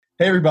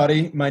Hey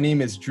everybody, my name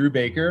is Drew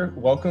Baker.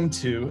 Welcome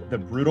to the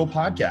Brutal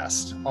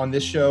Podcast. On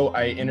this show,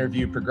 I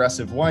interview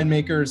progressive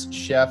winemakers,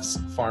 chefs,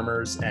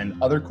 farmers,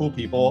 and other cool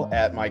people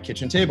at my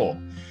kitchen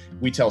table.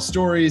 We tell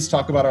stories,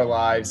 talk about our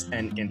lives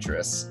and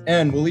interests,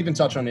 and we'll even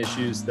touch on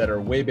issues that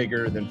are way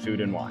bigger than food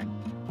and wine.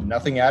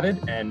 Nothing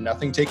added and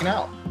nothing taken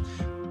out.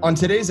 On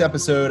today's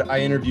episode,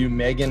 I interview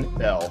Megan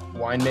Bell,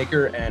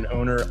 winemaker and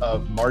owner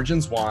of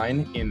Margins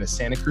Wine in the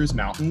Santa Cruz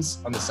Mountains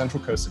on the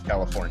central coast of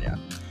California.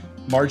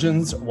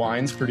 Margins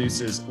Wines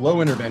produces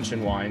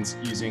low-intervention wines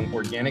using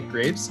organic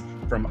grapes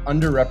from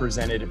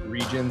underrepresented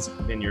regions,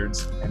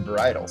 vineyards, and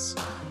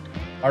varietals.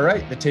 All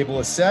right, the table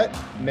is set.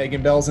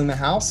 Megan Bell's in the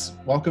house.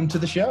 Welcome to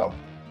the show.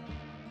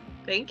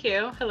 Thank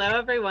you. Hello,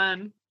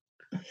 everyone.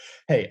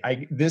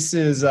 Hey, this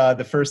is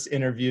the first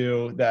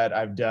interview that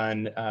I've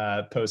done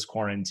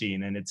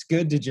post-quarantine, and it's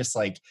good to just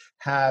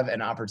have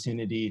an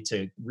opportunity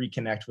to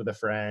reconnect with a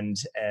friend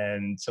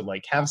and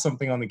to have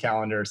something on the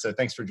calendar. So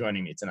thanks for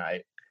joining me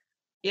tonight.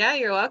 Yeah,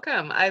 you're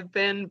welcome. I've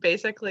been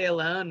basically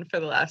alone for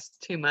the last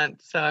 2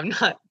 months, so I'm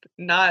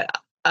not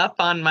up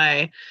on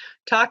my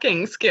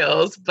talking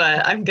skills,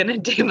 but I'm going to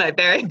do my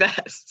very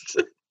best.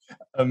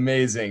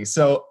 Amazing.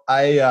 So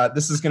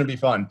this is going to be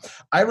fun.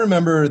 I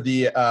remember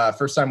the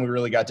first time we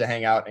really got to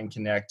hang out and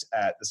connect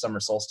at the Summer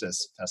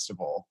Solstice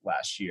Festival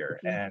last year.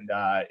 And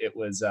it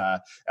was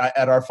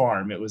at our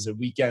farm. It was a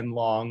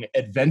weekend-long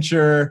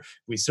adventure.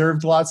 We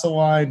served lots of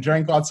wine,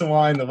 drank lots of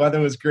wine. The weather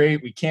was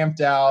great. We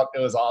camped out. It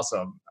was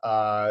awesome.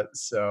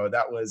 So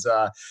that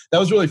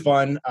was really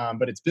fun,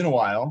 but it's been a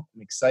while.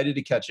 I'm excited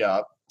to catch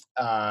up.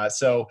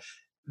 So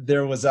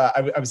there was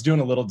I was doing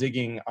a little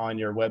digging on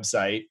your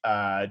website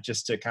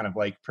just to kind of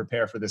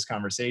prepare for this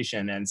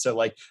conversation, and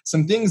so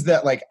some things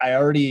that I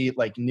already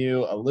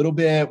knew a little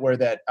bit were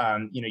that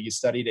you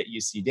studied at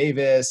UC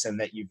Davis and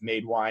that you've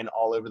made wine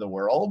all over the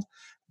world,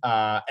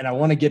 and I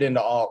want to get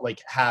into all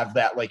have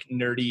that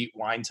nerdy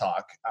wine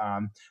talk,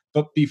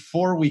 but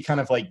before we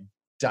kind of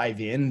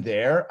dive in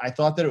there, I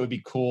thought that it would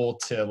be cool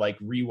to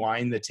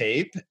rewind the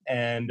tape,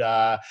 and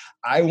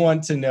I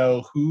want to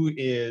know, who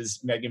is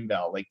Megan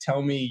Bell?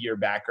 Tell me your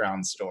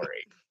background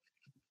story.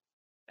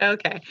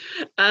 Okay.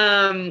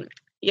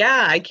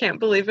 Yeah, I can't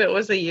believe it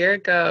was a year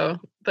ago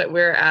that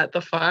we're at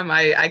the farm.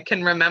 I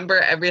can remember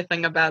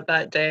everything about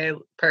that day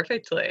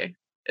perfectly.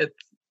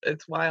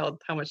 It's wild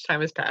how much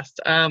time has passed.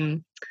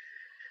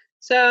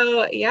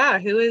 So yeah,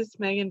 who is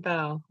Megan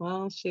Bell?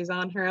 Well, she's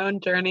on her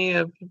own journey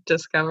of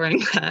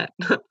discovering that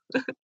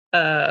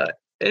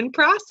in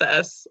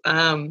process.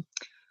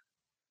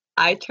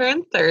 I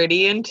turned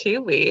 30 in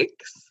 2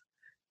 weeks,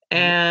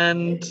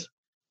 and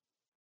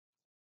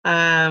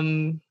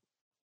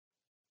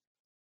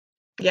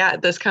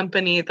this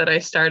company that I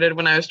started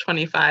when I was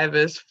 25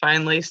 is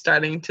finally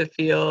starting to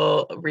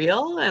feel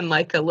real and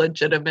like a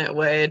legitimate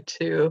way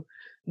to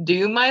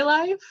do my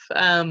life.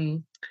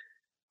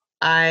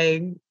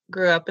 I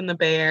grew up in the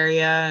Bay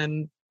Area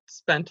and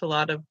spent a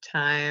lot of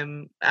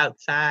time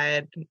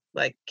outside,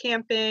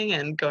 camping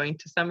and going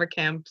to summer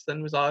camps,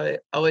 and was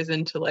always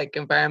into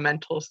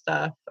environmental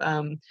stuff.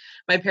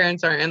 My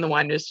parents aren't in the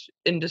wine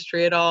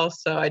industry at all,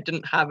 so I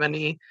didn't have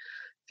any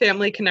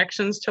family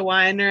connections to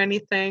wine or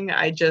anything.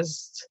 I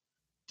just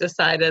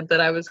decided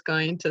that I was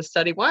going to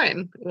study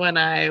wine when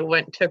I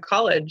went to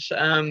college.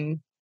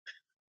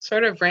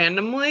 Sort of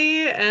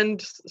randomly,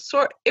 and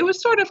it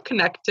was sort of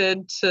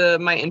connected to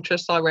my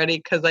interests already,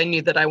 because I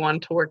knew that I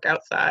wanted to work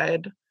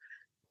outside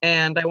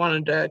and I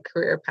wanted a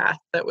career path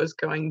that was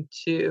going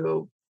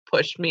to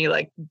push me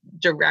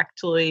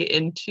directly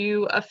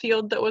into a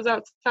field that was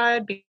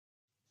outside,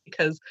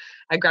 because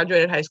I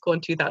graduated high school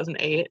in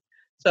 2008.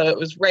 So it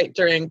was right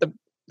during the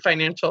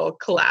financial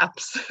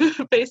collapse,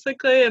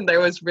 basically, and there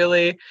was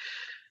really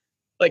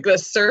the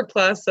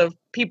surplus of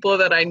people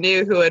that I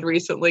knew who had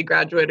recently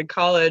graduated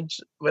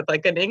college with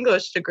an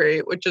English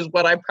degree, which is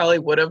what I probably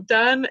would have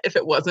done if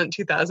it wasn't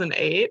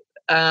 2008,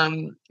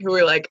 who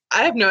were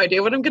I have no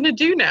idea what I'm going to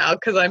do now,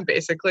 because I'm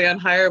basically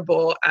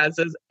unhireable, as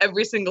is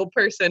every single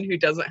person who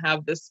doesn't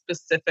have this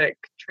specific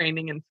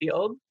training and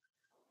field.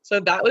 So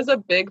that was a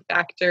big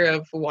factor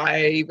of why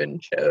I even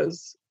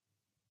chose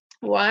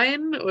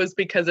wine, was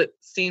because it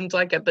seemed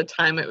like at the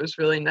time it was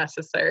really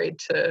necessary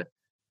to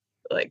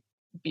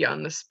be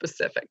on this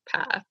specific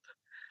path.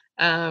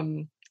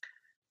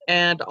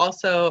 And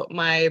also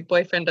my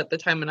boyfriend at the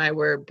time and I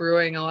were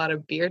brewing a lot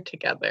of beer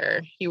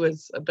together. He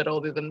was a bit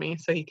older than me,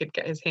 so he could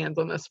get his hands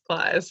on the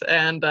supplies.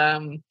 And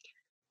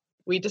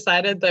we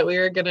decided that we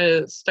were going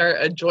to start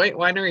a joint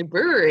winery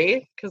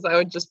brewery, because that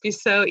would just be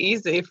so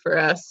easy for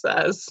us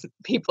as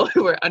people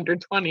who were under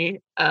 20.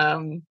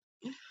 And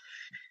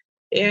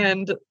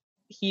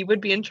he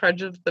would be in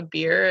charge of the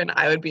beer and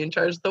I would be in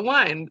charge of the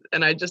wine.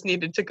 And I just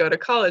needed to go to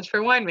college for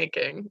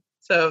winemaking.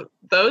 So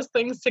those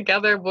things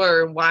together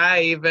were why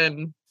I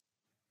even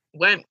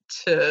went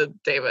to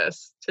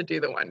Davis to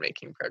do the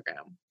winemaking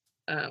program.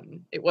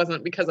 It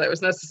wasn't because I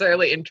was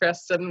necessarily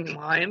interested in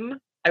wine.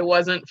 I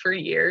wasn't for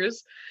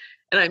years,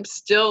 and I'm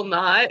still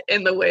not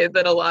in the way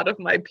that a lot of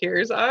my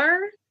peers are.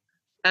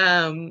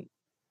 But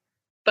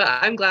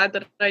I'm glad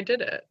that I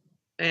did it.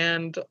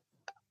 And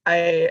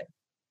I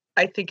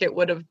I think it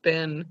would have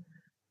been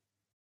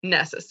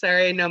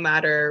necessary, no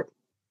matter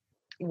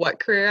what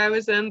career I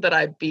was in, that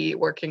I'd be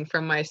working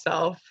for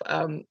myself.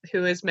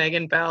 Who is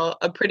Megan Bell?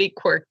 A pretty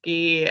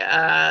quirky,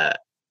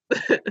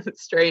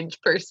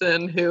 strange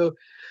person who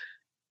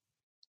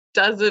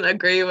doesn't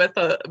agree with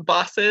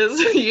bosses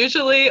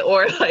usually,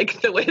 or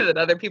like the way that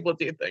other people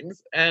do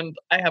things. And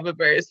I have a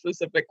very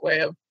specific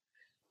way of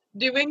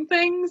doing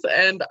things,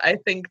 and I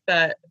think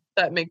that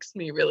that makes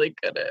me really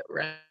good at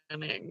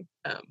running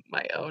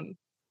my own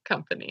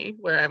company,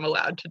 where I'm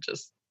allowed to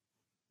just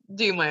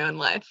do my own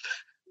life.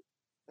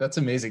 That's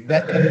amazing.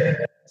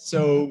 That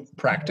so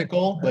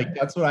practical. Like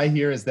that's what I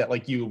hear is that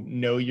like you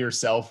know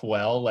yourself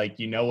well, like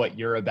you know what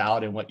you're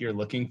about and what you're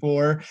looking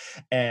for,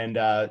 and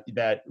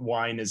that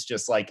wine is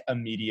just like a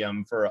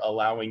medium for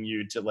allowing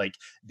you to like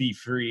be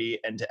free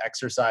and to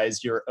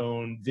exercise your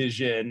own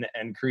vision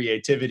and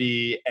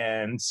creativity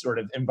and sort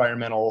of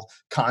environmental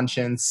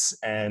conscience.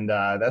 And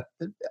that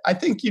I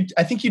think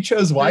you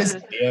chose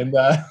wisely, and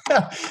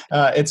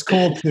it's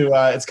cool to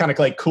it's kind of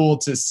like cool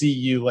to see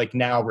you like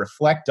now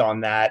reflect on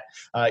that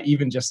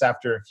even just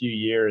after a few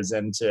years,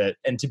 and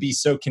to be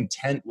so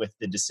content with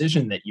the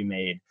decision that you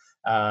made,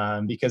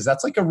 because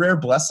that's like a rare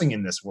blessing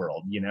in this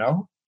world, you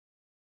know.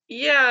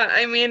 Yeah,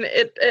 I mean,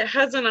 it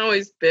hasn't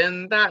always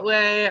been that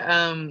way.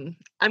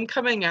 I'm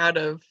coming out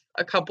of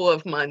a couple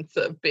of months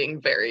of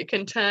being very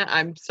content.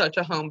 I'm such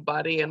a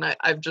homebody, and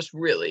I've just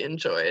really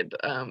enjoyed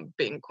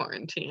being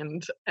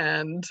quarantined,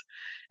 and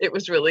it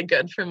was really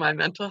good for my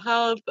mental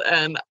health.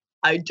 And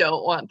I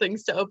don't want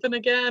things to open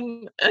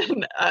again.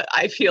 And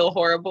I feel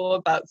horrible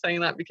about saying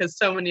that because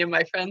so many of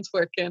my friends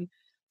work in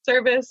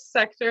service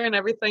sector and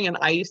everything, and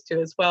I used to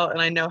as well.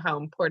 And I know how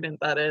important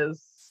that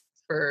is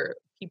for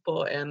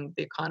people and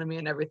the economy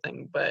and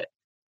everything. But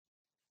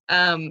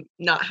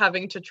not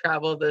having to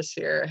travel this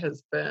year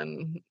has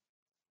been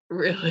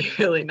really,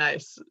 really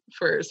nice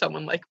for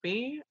someone like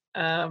me.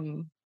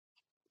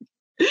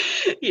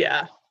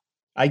 Yeah.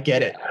 I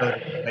get it.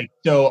 Totally. Like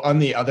so on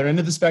the other end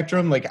of the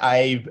spectrum, like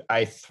I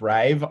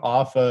thrive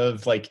off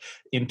of like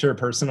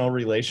interpersonal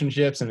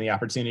relationships and the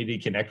opportunity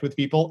to connect with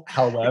people. Yeah.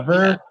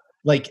 However,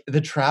 like the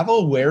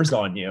travel wears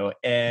on you,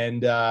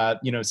 and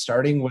you know,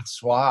 starting with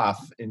SWAF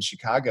in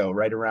Chicago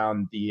right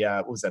around the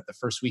what was that, the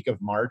first week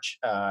of March,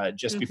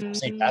 just before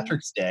St. Hmm.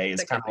 Patrick's Day,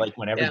 is kind of Thanksgiving. like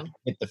when Yeah. everything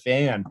hit the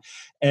fan.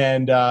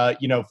 And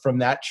you know, from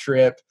that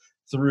trip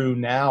through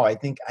now, I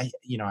think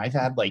you know, I've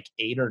had like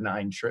 8 or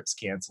 9 trips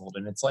canceled,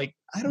 and it's like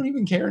I don't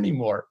even care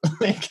anymore.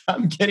 Like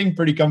I'm getting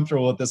pretty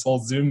comfortable with this whole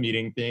Zoom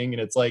meeting thing,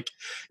 and it's like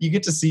you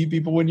get to see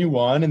people when you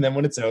want, and then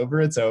when it's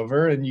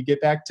over, and you get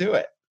back to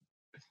it.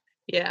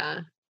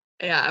 Yeah.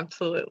 Yeah,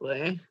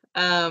 absolutely.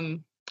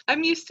 I'm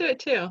used to it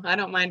too. I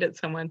don't mind it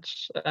so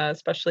much,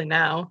 especially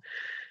now.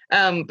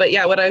 But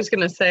yeah, what I was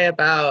going to say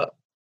about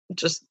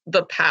just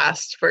the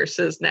past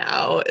versus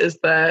now is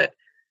that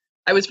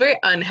I was very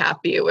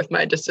unhappy with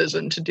my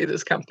decision to do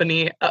this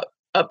company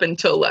up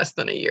until less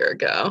than a year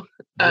ago.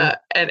 Yeah.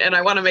 And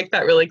I want to make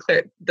that really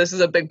clear. This is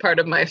a big part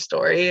of my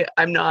story.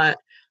 I'm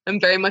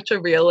very much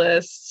a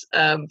realist,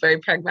 very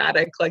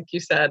pragmatic, like you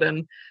said.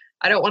 And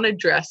I don't want to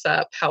dress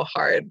up how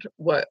hard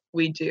what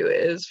we do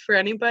is for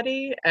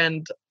anybody.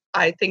 And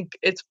I think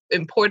it's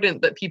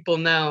important that people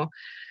know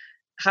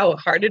how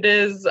hard it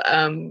is,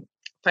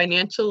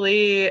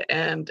 financially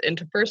and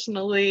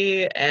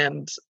interpersonally,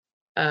 and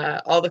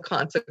all the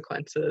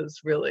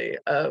consequences really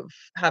of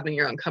having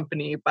your own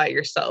company by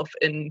yourself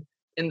in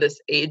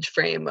this age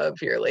frame of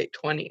your late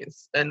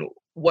 20s, and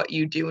what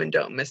you do and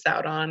don't miss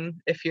out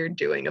on if you're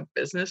doing a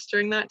business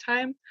during that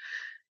time.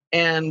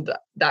 And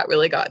that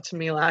really got to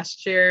me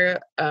last year.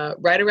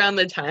 Right around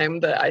the time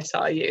that I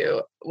saw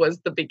you was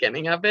the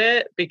beginning of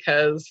it,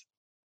 because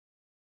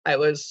I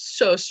was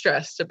so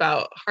stressed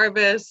about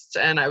harvest,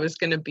 and I was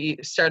going to be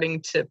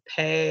starting to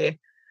pay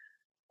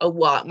a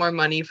lot more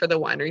money for the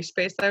winery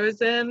space I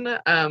was in.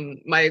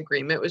 My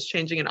agreement was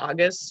changing in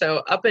August. So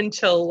up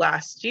until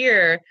last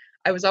year,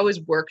 I was always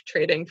work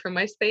trading for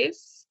my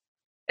space,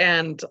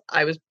 and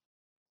I was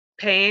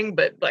paying,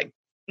 but like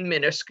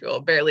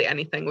minuscule, barely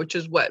anything, which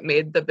is what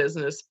made the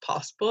business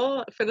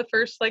possible for the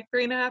first like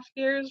 3.5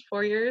 years,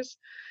 4 years.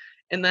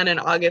 And then in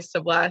August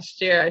of last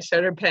year, I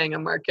started paying a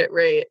market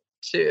rate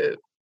to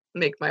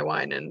make my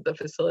wine in the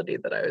facility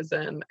that I was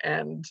in.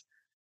 And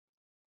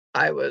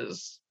I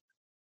was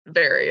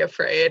very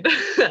afraid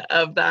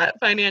of that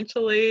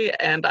financially.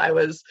 And I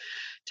was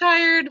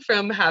tired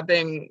from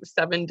having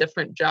 7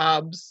 different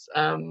jobs,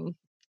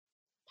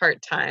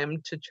 part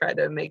time, to try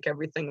to make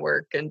everything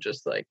work, and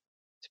just like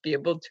to be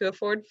able to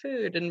afford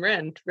food and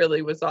rent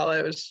really was all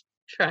I was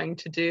trying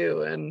to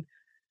do.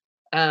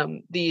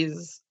 And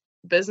these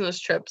business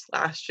trips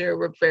last year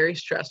were very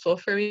stressful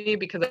for me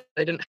because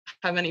I didn't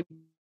have any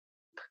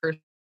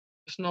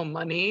personal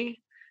money.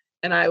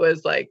 And I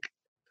was like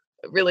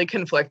really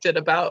conflicted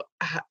about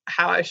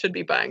how I should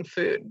be buying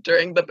food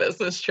during the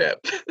business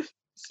trip.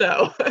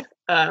 So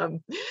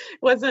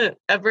wasn't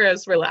ever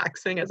as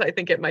relaxing as I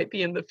think it might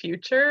be in the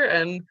future.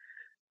 And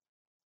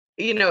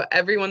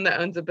everyone that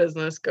owns a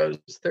business goes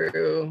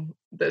through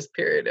this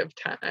period of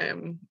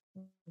time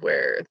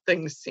where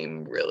things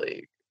seem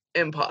really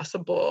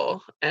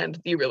impossible and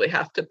you really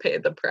have to pay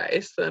the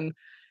price. And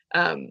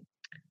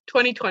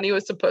 2020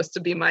 was supposed to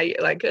be my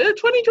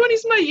 2020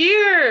 is my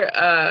year,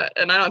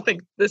 and I don't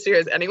think this year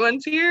is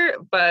anyone's year,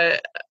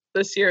 but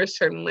this year is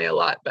certainly a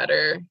lot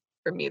better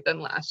for me than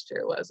last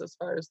year was as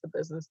far as the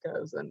business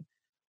goes, and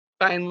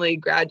finally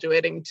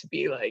graduating to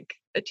be like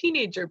a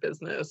teenager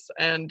business,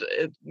 and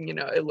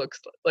it looks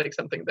like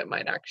something that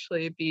might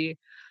actually be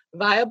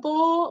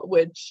viable,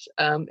 which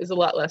is a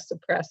lot less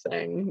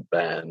depressing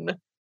than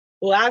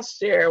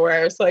last year, where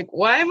I was like,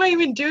 why am I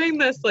even doing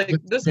this? Like,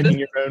 this spinning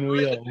business your own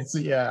wheels.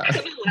 Yeah. is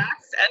gonna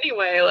last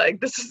anyway. Like,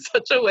 this is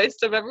such a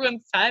waste of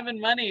everyone's time and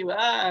money.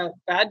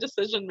 Bad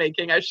decision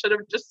making. I should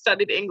have just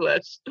studied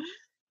English.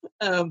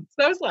 So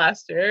that was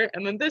last year.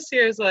 And then this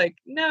year is like,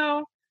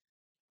 no,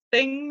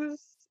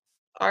 things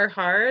are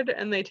hard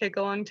and they take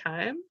a long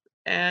time.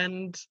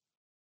 And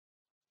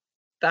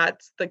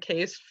that's the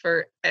case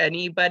for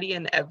anybody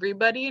and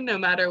everybody, no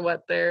matter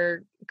what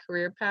their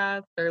career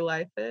path or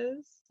life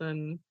is.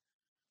 And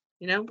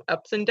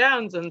ups and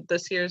downs, and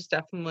this year's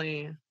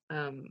definitely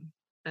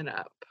an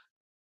up,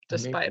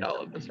 despite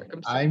all of the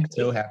circumstances. I'm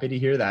so happy to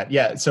hear that.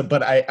 Yeah. So,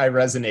 but I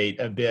resonate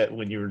a bit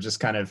when you were just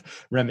kind of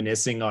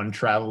reminiscing on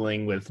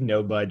traveling with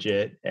no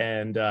budget.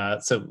 And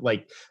so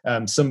like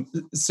some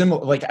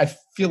similar, like I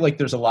feel like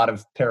there's a lot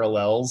of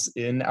parallels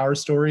in our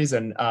stories,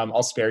 and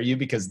I'll spare you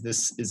because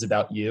this is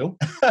about you.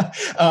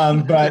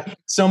 But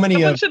so many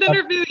Someone should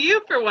interview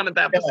you for one of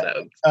the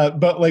episodes.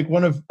 But like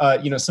one of,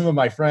 some of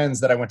my friends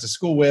that I went to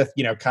school with,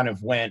 kind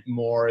of went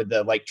more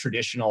the like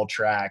traditional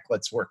track.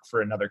 Let's work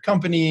for another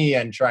company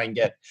and try and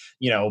get,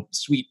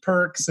 sweet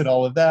perks and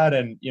all of that.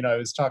 And, I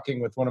was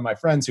talking with one of my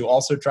friends who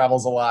also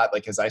travels a lot,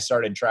 like as I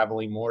started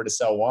traveling more to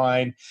sell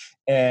wine.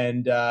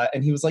 And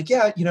he was like,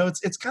 yeah,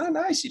 it's kind of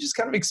nice. You just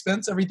kind of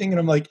expense everything. And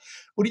I'm like,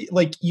 what do you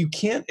like? You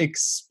can't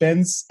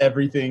expense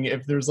everything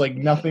if there's like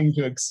nothing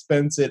to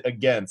expense it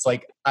against.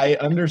 Like, I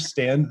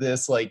understand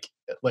this, like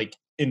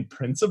in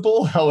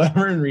principle.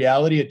 However, in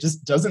reality, it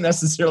just doesn't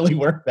necessarily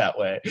work that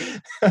way.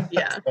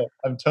 Yeah. So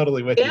I'm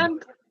totally with you.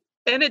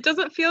 And it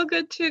doesn't feel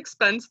good to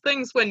expense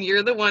things when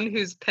you're the one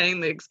who's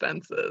paying the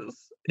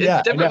expenses. It's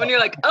Yeah, different when you're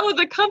like, oh,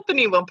 the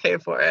company will pay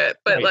for it,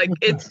 but right. like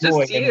it's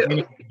just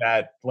you.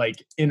 That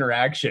like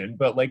interaction,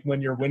 but like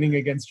when you're winning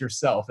against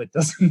yourself, it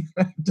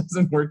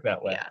doesn't work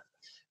that way. Yeah.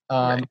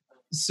 Right.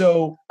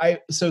 So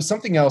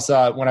something else,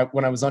 when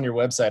I was on your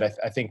website,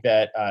 I think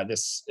that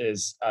this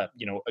is a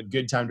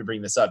good time to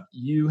bring this up.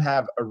 You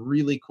have a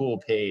really cool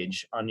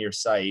page on your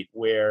site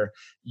where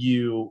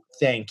you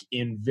thank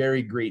in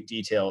very great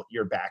detail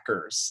your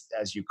backers,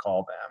 as you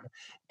call them.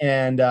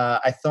 And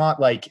I thought,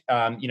 like,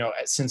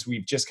 since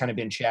we've just kind of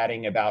been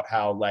chatting about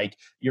how like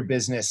your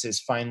business is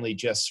finally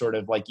just sort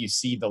of like you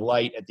see the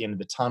light at the end of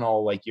the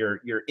tunnel, like you're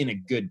in a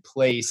good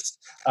place.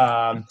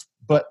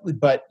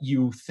 But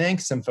you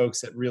thank some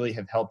folks that really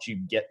have helped you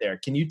get there.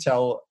 Can you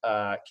tell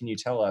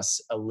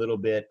us a little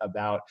bit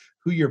about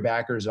who your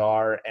backers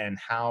are and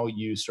how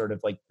you sort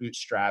of like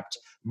bootstrapped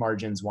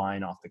Margins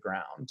Wine off the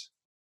ground?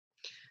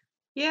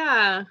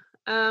 Yeah.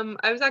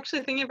 I was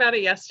actually thinking about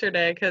it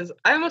yesterday because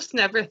I almost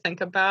never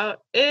think about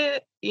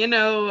it.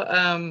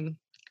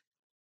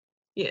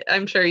 Yeah,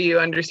 I'm sure you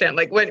understand,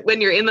 like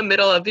when you're in the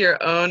middle of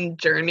your own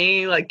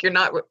journey, like you're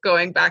not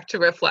going back to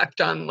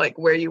reflect on like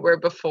where you were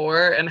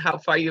before and how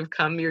far you've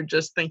come. You're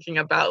just thinking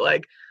about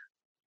like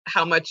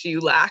how much you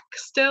lack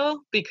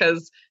still,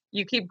 because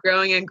you keep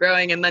growing and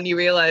growing and then you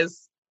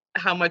realize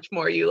how much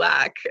more you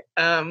lack.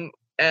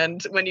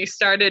 And when you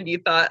started, you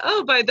thought,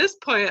 oh, by this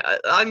point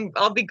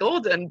I'll be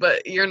golden,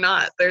 but you're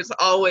not. There's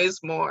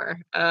always more,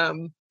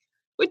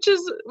 which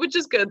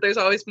is good. There's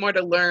always more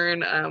to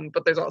learn,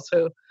 but there's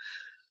also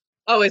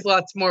always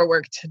lots more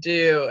work to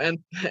do, and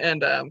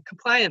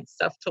compliance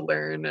stuff to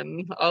learn,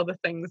 and all the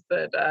things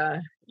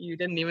that you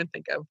didn't even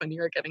think of when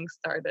you were getting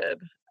started.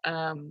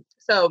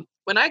 So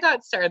when I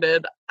got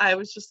started, I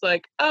was just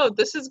like, oh,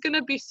 this is going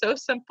to be so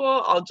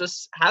simple. I'll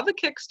just have a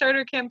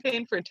Kickstarter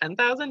campaign for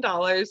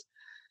 $10,000.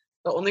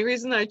 The only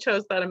reason I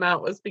chose that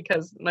amount was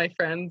because my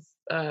friends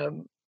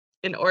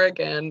in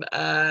Oregon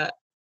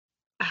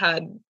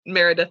had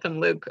Meredith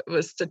and Luke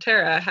with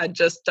Statera had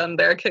just done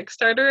their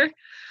Kickstarter,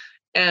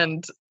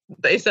 and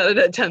they set it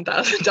at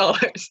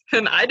 $10,000,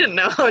 and I didn't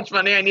know how much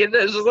money I needed.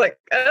 It was just like,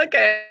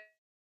 okay,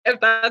 if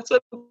that's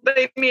what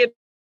they need,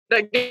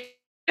 I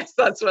guess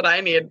that's what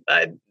I need.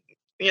 I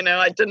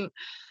didn't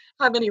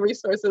have any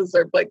resources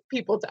or like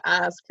people to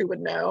ask who would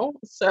know,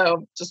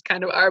 so just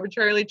kind of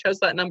arbitrarily chose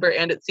that number,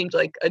 and it seemed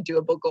like a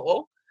doable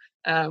goal.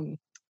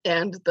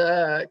 And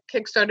the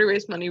Kickstarter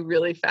raised money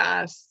really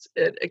fast.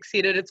 It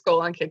exceeded its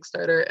goal on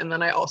Kickstarter. And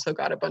then I also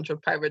got a bunch of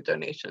private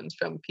donations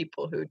from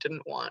people who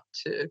didn't want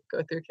to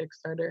go through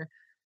Kickstarter,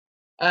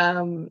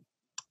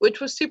 which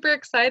was super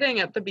exciting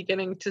at the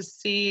beginning to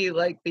see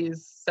like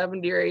these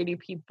 70 or 80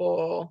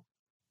 people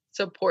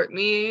support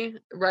me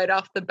right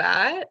off the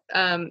bat,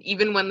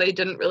 even when they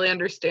didn't really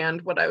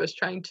understand what I was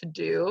trying to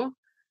do.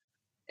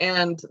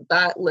 And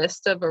that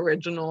list of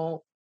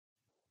original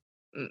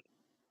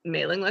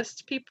mailing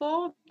list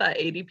people, that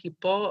 80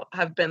 people,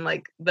 have been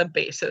like the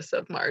basis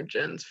of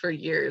Margins for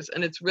years.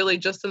 And it's really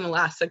just in the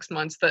last 6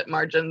 months that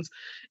Margins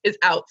is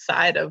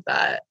outside of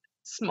that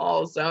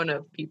small zone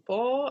of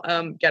people,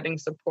 getting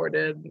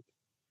supported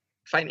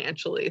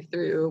financially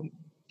through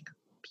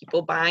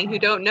people buying who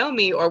don't know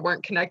me or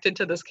weren't connected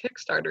to this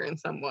Kickstarter in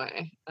some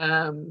way.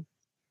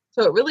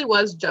 So it really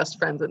was just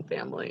friends and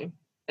family.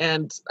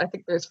 And I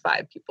think there's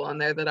 5 people on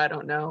there that I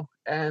don't know.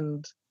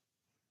 And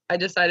I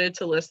decided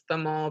to list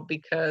them all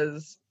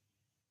because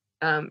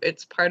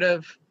it's part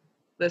of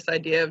this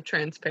idea of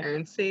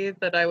transparency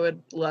that I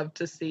would love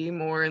to see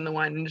more in the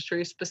wine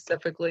industry,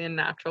 specifically in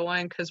natural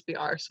wine, because we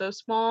are so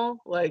small.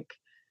 Like,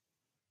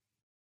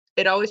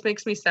 it always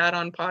makes me sad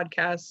on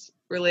podcasts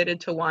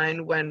related to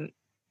wine when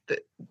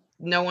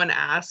no one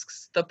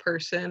asks the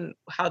person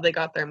how they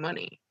got their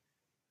money.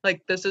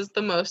 Like, this is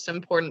the most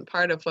important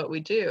part of what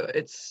we do.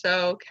 It's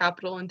so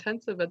capital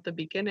intensive at the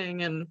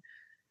beginning, and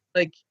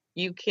like,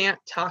 you can't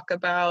talk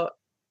about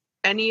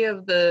any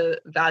of the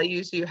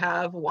values you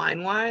have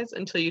wine wise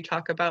until you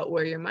talk about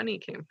where your money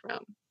came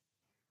from.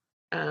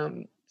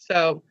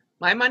 So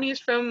my money is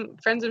from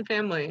friends and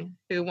family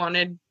who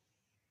wanted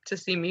to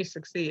see me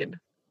succeed.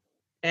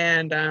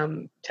 And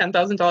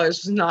 $10,000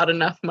 is not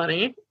enough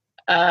money.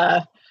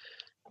 I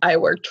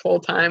worked full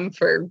time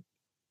for,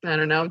 I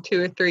don't know,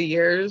 2 or 3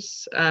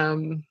 years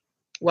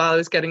while I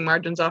was getting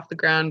Margins off the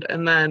ground,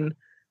 and then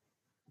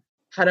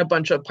had a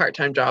bunch of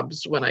part-time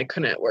jobs when I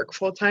couldn't work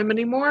full time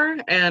anymore.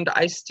 And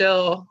I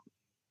still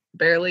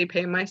barely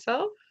pay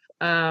myself.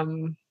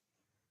 But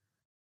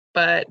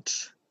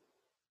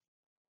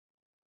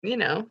you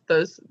know,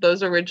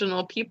 those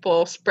original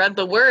people spread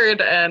the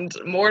word, and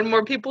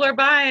more people are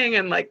buying,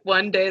 and like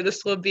one day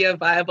this will be a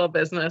viable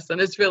business, and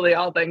it's really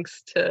all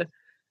thanks to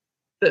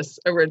this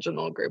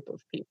original group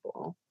of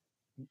people.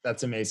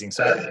 That's amazing.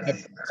 So I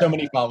have so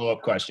many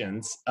follow-up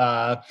questions,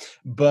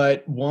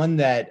 but one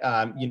that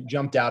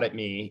jumped out at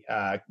me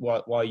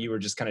while you were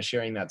just kind of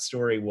sharing that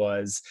story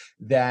was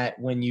that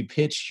when you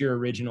pitched your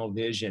original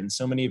vision,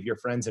 so many of your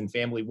friends and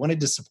family wanted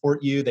to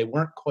support you. They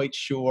weren't quite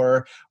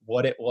sure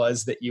what it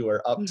was that you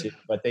were up to,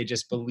 but they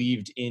just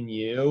believed in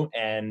you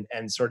and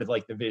sort of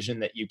like the vision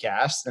that you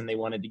cast, and they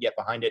wanted to get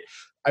behind it.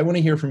 I want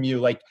to hear from you,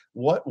 like,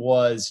 what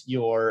was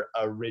your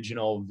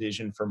original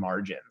vision for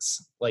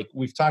Margins? Like,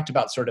 we've talked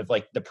about sort of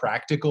like the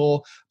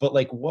practical, but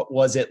like, what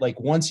was it like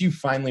once you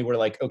finally were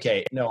like,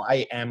 okay, no,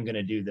 I am going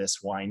to do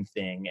this wine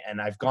thing,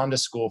 and I've gone to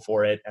school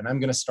for it, and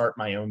I'm going to start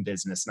my own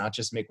business, not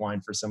just make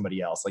wine for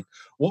somebody else. Like,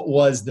 what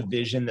was the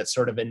vision that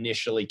sort of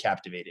initially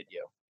captivated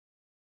you?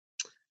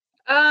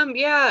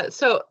 Yeah,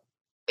 so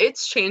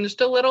it's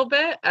changed a little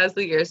bit as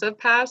the years have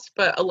passed,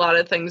 but a lot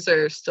of things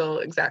are still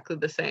exactly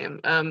the same.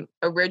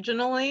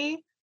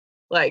 Originally,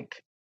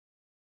 like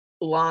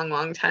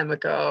long time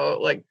ago,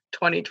 like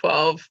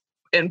 2012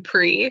 and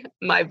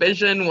my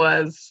vision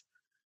was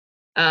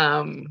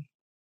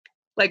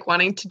like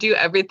wanting to do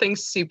everything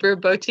super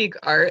boutique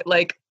art.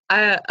 Like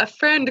a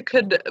friend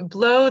could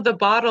blow the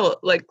bottle,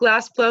 like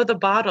glass blow the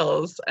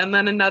bottles. And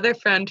then another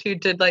friend who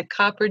did like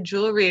copper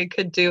jewelry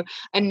could do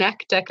a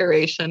neck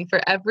decoration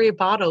for every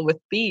bottle with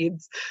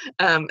beads.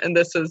 And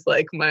this is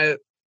like my,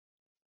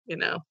 you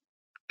know,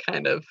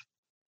 kind of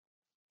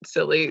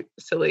silly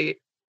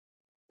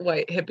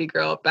white hippie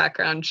girl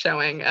background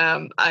showing.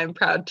 I'm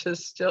proud to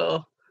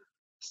still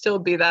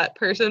be that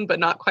person, but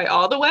not quite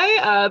all the way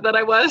that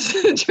I was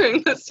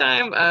during this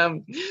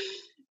time.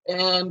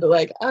 And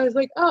like, I was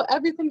like, oh,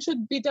 everything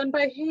should be done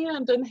by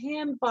hand and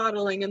hand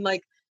bottling. And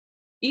like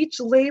each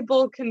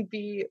label can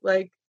be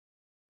like,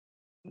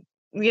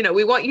 you know,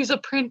 we won't use a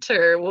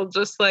printer. We'll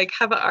just like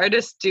have an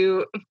artist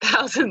do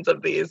thousands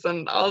of these,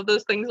 and all of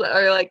those things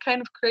are like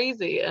kind of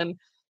crazy. And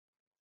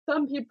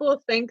some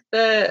people think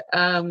that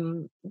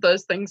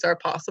those things are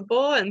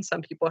possible, and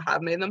some people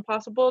have made them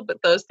possible,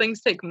 but those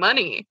things take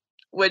money,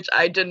 which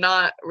I did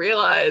not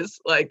realize.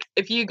 Like,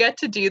 if you get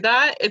to do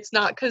that, it's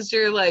not because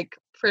you're like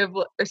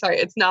privileged, or sorry,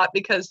 it's not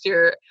because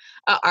you're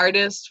an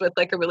artist with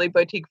like a really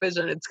boutique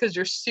vision. It's because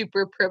you're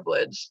super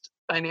privileged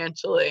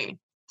financially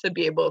to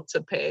be able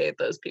to pay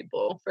those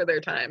people for their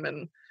time.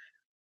 And,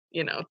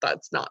 you know,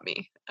 that's not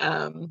me.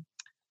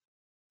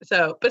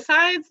 So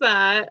besides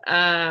that,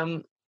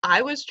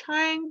 I was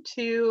trying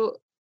to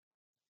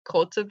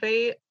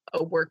cultivate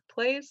a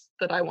workplace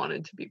that I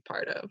wanted to be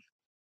part of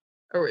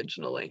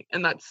originally,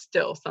 and that's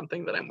still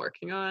something that I'm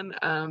working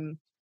on.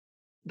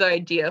 The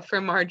idea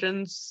for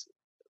Margins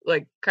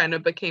like kind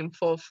of became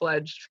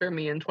full-fledged for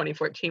me in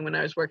 2014 when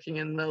I was working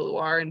in the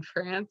Loire in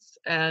France,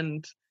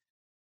 and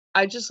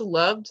I just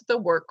loved the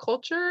work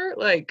culture.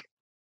 Like,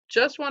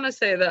 just want to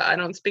say that I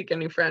don't speak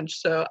any French,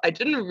 so I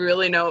didn't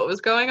really know what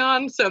was going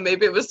on. So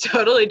maybe it was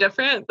totally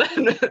different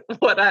than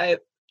what I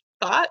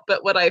thought.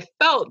 But what I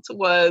felt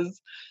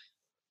was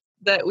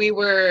that we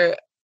were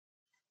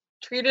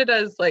treated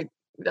as like,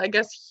 I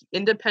guess,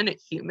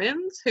 independent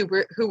humans who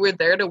were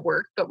there to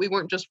work, but we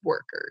weren't just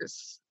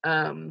workers.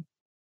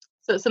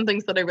 So some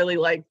things that I really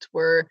liked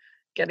were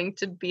getting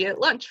to be at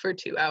lunch for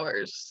 2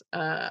 hours.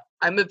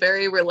 I'm a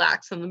very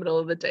relaxed in the middle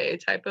of the day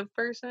type of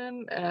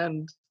person,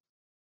 and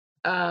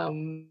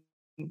um,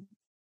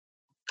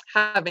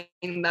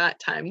 having that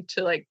time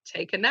to like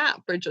take a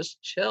nap or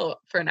just chill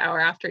for an hour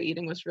after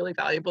eating was really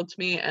valuable to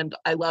me. And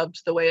I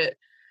loved the way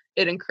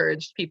it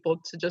encouraged people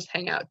to just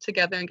hang out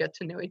together and get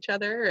to know each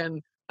other,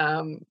 and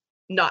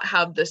not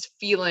have this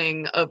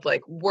feeling of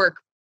like work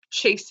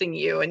chasing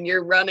you and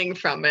you're running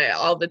from it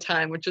all the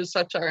time, which is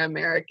such our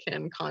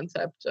American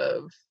concept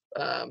of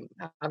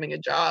having a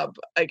job,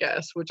 I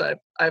guess, which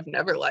I've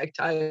never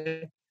liked.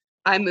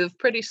 I move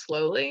pretty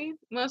slowly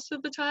most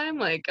of the time.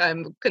 Like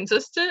I'm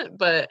consistent,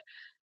 but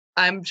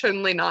I'm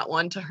certainly not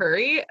one to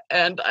hurry,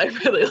 and I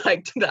really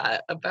liked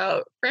that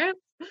about France.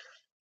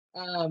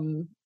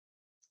 Um,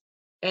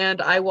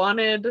 and I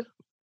wanted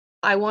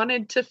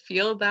to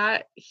feel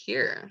that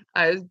here.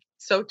 I was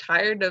so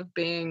tired of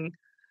being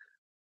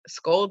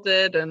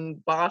scolded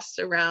and bossed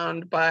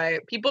around by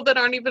people that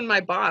aren't even my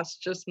boss,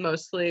 just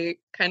mostly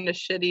kind of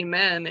shitty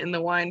men in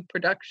the wine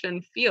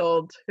production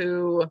field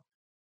who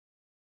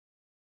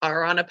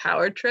are on a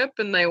power trip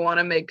and they want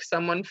to make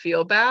someone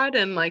feel bad,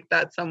 and like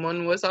that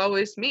someone was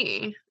always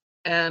me.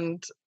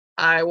 And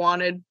I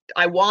want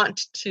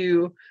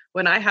to,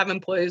 when I have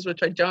employees,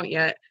 which I don't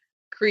yet,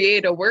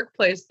 create a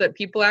workplace that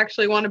people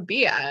actually want to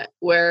be at,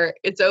 where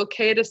it's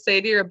okay to say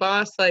to your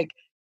boss like,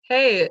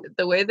 hey,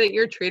 the way that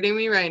you're treating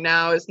me right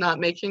now is not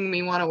making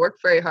me want to work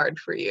very hard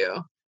for you,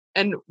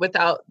 and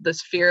without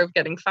this fear of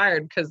getting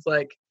fired. Because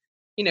like,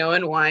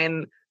 in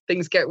wine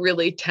things get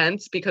really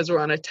tense because we're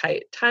on a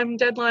tight time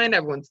deadline.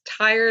 Everyone's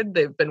tired.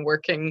 They've been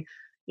working,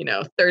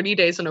 30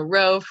 days in a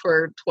row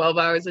for 12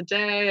 hours a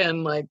day,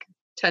 and like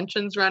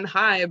tensions run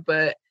high,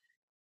 but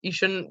you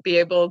shouldn't be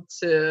able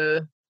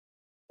to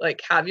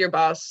like have your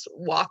boss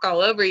walk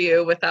all over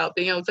you without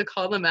being able to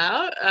call them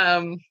out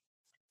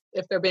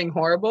if they're being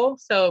horrible.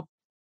 So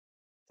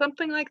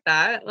something like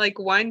that. Like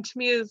wine to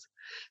me is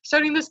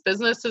starting this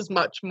business is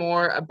much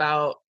more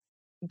about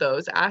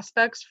those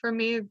aspects for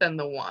me than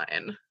the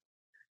wine.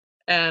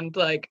 And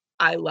like,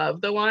 I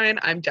love the wine.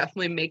 I'm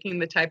definitely making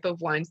the type of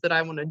wines that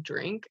I want to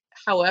drink.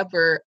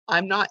 However,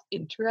 I'm not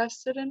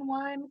interested in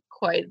wine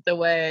quite the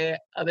way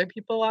other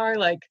people are.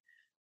 Like,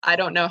 I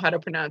don't know how to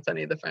pronounce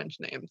any of the French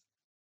names.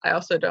 I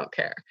also don't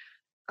care.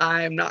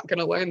 I'm not going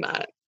to learn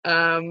that.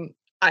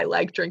 I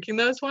like drinking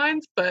those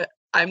wines, but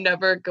I'm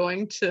never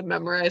going to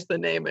memorize the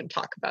name and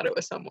talk about it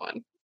with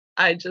someone.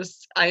 I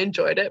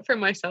enjoyed it for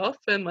myself,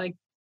 and like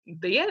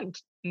the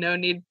end. No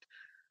need.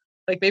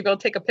 Like maybe I'll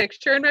take a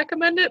picture and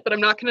recommend it, but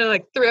I'm not going to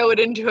like throw it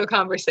into a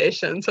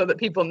conversation so that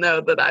people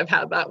know that I've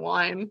had that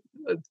wine.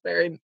 It's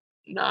very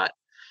not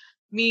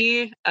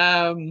me.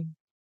 And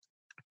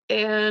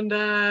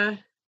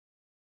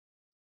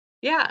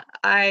yeah,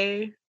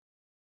 I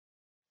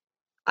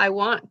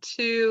want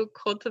to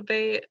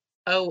cultivate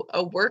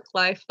a work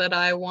life that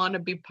I want to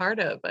be part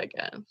of, I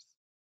guess.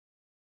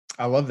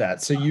 I love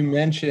that. So you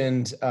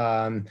mentioned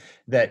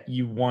that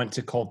you want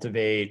to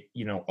cultivate,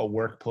 a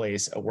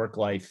workplace, a work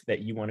life that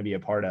you want to be a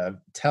part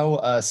of.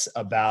 Tell us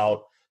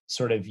about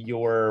sort of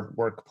your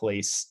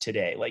workplace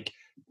today. Like,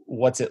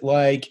 what's it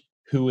like?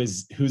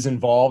 Who's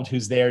involved?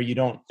 Who's there? You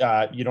don't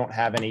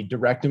have any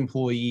direct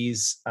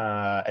employees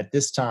at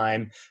this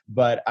time,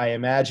 but I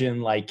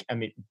imagine, like, I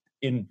mean,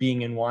 in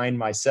being in wine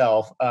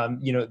myself,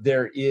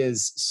 there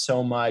is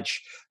so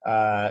much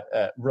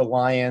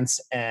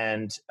reliance,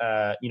 and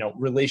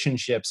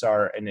relationships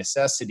are a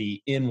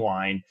necessity in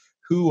wine.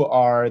 Who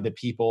are the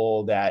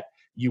people that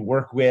you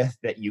work with,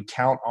 that you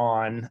count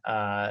on,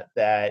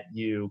 that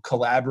you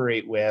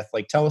collaborate with?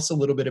 Like, tell us a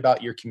little bit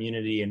about your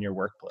community and your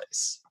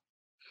workplace.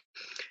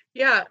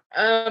 Yeah,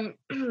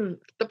 the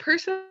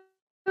person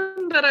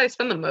that I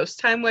spend the most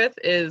time with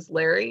is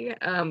Larry,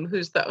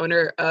 who's the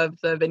owner of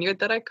the vineyard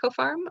that I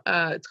co-farm.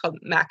 It's called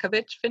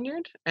Makovich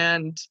Vineyard,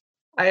 and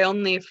I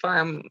only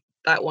farm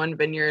that one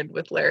vineyard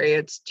with Larry.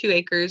 It's 2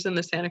 acres in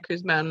the Santa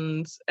Cruz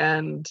Mountains,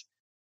 and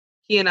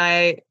he's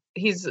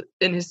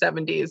in his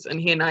 70s, and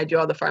he and I do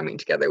all the farming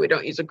together. We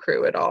don't use a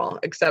crew at all,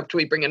 except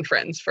we bring in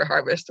friends for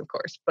harvest, of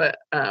course. But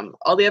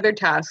all the other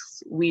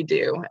tasks we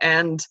do.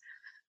 And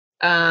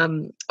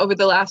over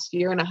the last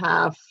year and a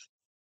half,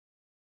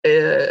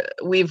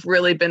 we've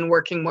really been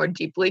working more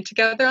deeply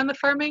together on the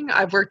farming.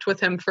 I've worked with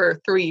him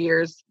for 3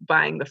 years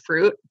buying the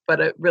fruit, but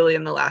it really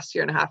in the last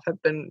year and a half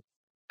have been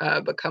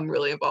become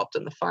really involved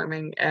in the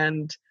farming.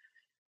 And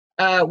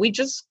we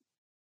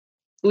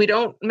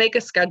don't make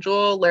a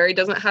schedule. Larry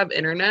doesn't have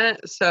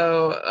internet,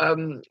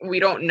 so we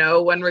don't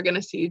know when we're going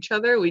to see each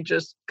other. We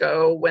just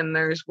go when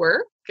there's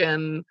work,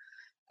 and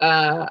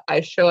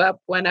I show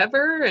up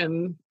whenever,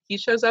 and he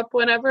shows up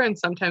whenever, and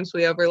sometimes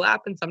we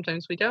overlap and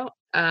sometimes we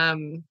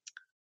don't.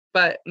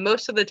 But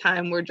most of the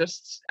time we're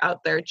just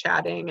out there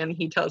chatting, and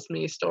he tells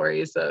me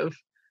stories of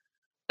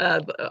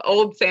the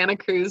old Santa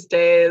Cruz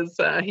days.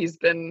 He's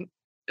been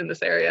in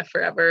this area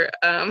forever.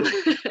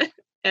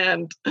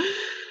 And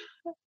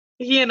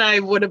he and I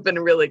would have been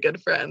really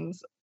good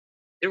friends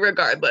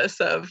regardless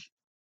of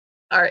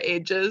our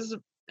ages.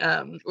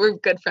 We're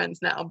good friends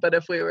now, but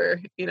if we were,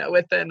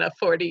 within a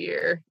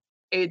 40-year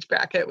age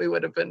bracket, we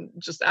would have been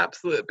just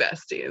absolute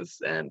besties.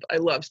 And I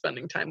love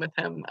spending time with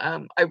him.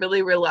 I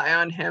really rely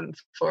on him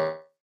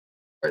for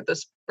the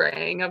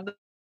spraying of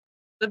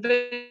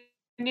the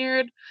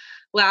vineyard.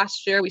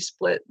 Last year we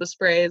split the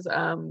sprays,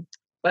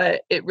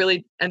 but it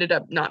really ended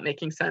up not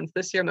making sense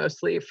this year,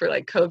 mostly for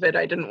like COVID.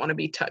 I didn't want to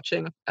be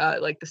touching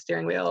like the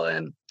steering wheel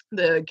and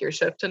the gear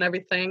shift and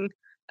everything,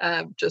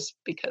 just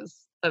because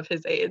of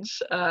his age.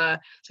 So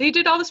he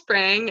did all the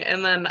spraying,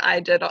 and then I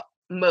did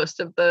most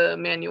of the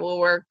manual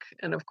work.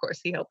 And of course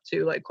he helped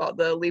too, like all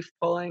the leaf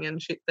pulling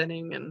and sheet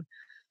thinning and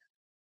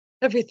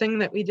everything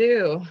that we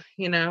do,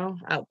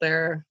 out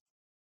there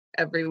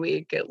every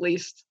week, at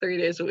least 3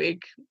 days a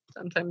week,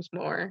 sometimes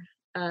more.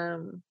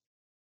 And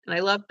I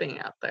love being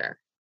out there.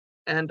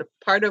 And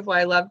part of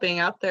why I love being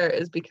out there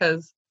is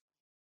because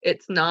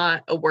it's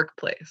not a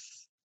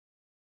workplace.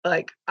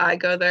 Like, I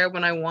go there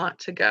when I want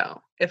to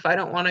go. If I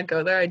don't want to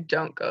go there, I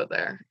don't go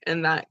there.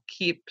 And that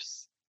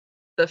keeps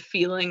the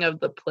feeling of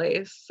the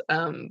place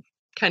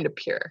kind of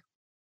pure,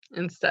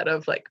 instead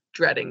of like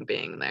dreading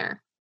being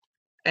there.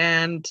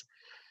 And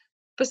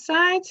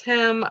besides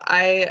him,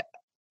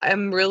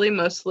 I'm really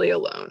mostly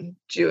alone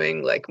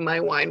doing like my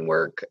wine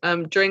work.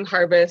 During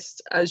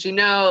harvest, as you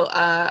know,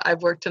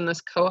 I've worked in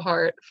this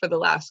cohort for the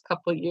last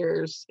couple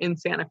years in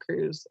Santa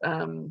Cruz.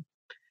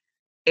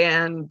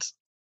 And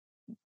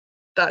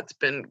that's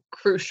been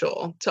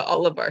crucial to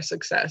all of our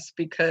success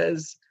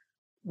because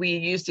we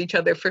used each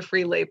other for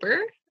free labor.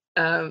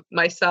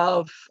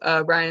 Myself,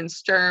 Ryan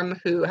Sturm,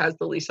 who has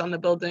the lease on the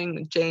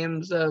building,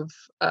 James of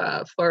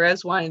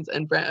Flores Wines,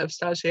 and Brent of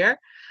Stagiaire.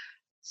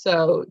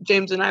 So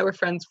James and I were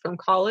friends from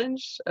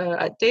college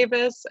at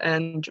Davis,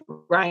 and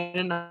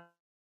Ryan and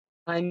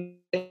I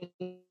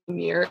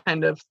year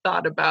kind of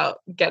thought about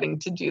getting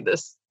to do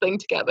this thing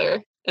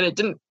together,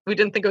 and we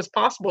didn't think it was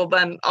possible.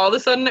 Then all of a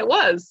sudden it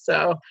was.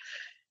 So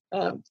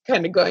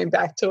kind of going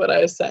back to what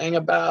I was saying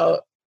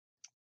about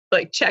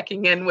like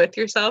checking in with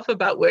yourself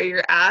about where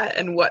you're at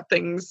and what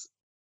things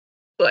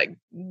like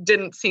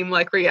didn't seem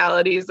like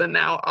realities and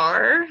now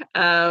are.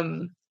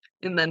 And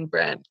then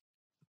Brent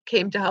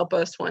came to help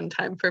us one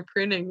time for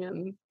pruning,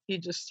 and he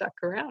just stuck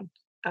around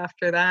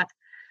after that.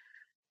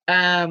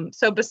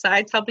 So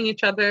besides helping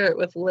each other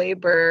with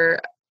labor,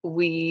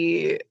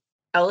 we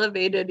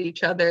elevated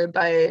each other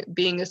by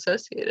being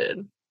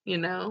associated,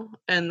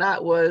 and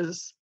that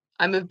was,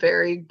 I'm a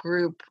very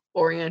group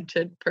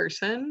oriented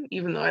person,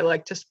 even though I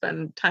like to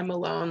spend time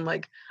alone.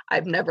 Like,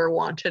 I've never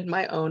wanted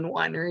my own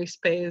winery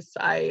space.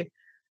 I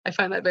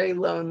find that very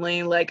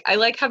lonely. Like, I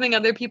like having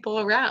other people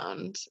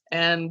around,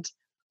 and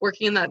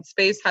working in that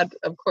space had,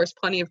 of course,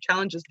 plenty of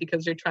challenges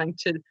because you're trying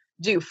to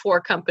do 4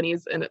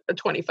 companies in a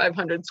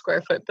 2,500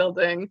 square foot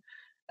building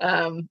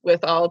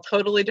with all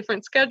totally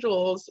different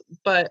schedules.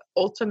 But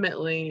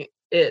ultimately,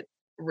 it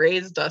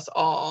raised us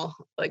all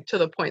like to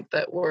the point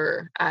that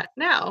we're at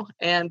now.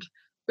 And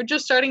we're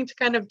just starting to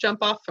kind of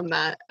jump off from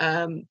that.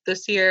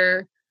 This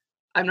year,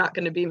 I'm not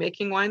going to be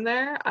making wine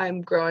there.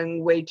 I'm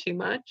growing way too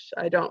much.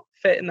 I don't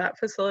fit in that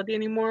facility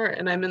anymore.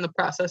 And I'm in the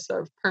process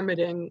of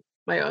permitting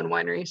my own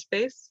winery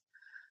space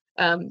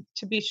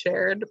to be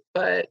shared,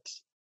 but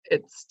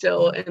it's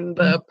still in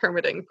the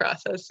permitting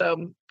process.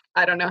 So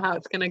I don't know how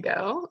it's going to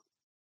go,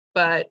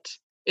 but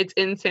it's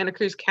in Santa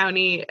Cruz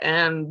County.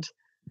 And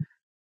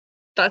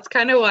that's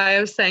kind of why I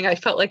was saying I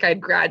felt like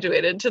I'd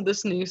graduated to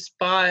this new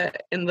spot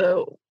in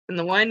the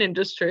wine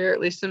industry, or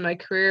at least in my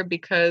career,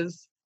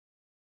 because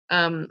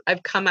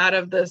I've come out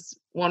of this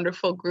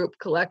wonderful group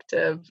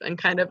collective and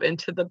kind of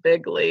into the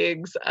big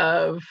leagues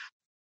of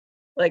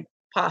like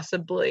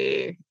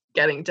possibly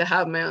getting to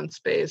have my own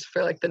space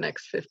for like the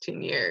next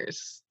 15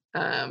 years,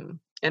 and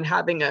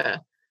having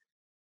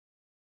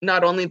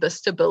not only the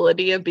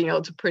stability of being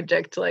able to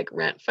predict like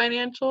rent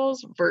financials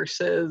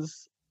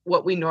versus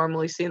what we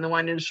normally see in the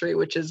wine industry,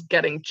 which is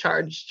getting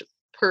charged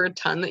per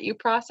ton that you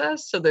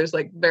process. So there's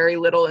like very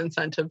little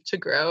incentive to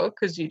grow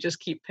because you just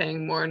keep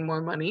paying more and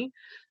more money.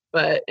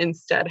 But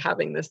instead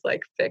having this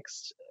like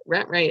fixed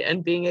rent rate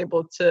and being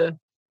able to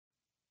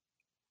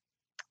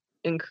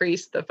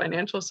increase the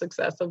financial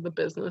success of the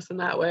business in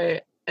that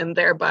way, and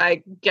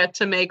thereby get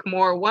to make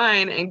more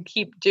wine and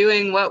keep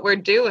doing what we're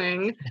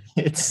doing,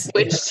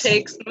 which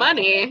takes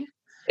money.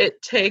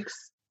 It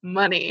takes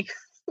money.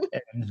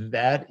 And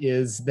that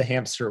is the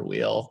hamster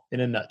wheel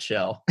in a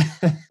nutshell.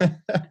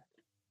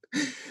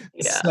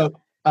 Yeah.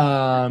 So,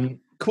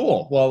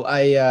 cool. Well,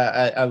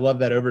 I love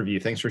that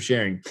overview. Thanks for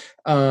sharing.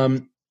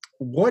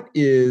 What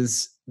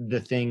is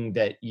the thing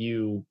that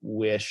you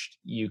wished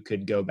you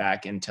could go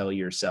back and tell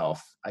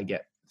yourself,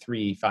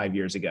 3-5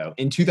 years ago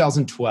in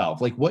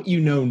 2012, like what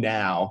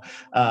now,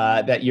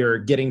 that you're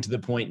getting to the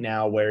point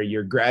now where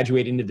you're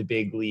graduating to the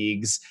big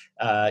leagues,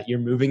 you're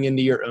moving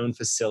into your own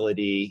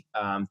facility,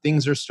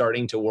 things are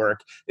starting to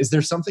work. Is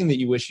there something that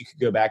you wish you could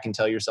go back and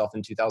tell yourself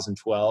in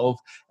 2012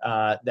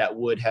 that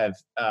would have,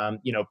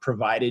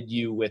 provided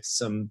you with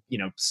some,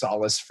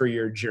 solace for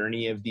your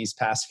journey of these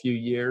past few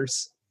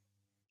years?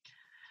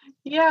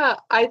 Yeah,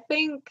 I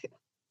think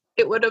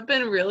it would have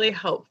been really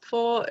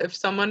helpful if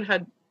someone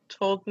had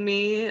told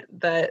me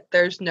that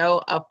there's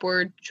no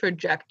upward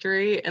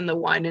trajectory in the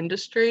wine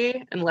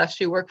industry unless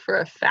you work for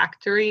a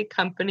factory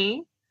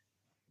company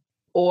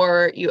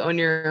or you own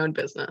your own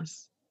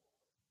business.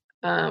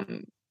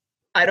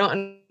 I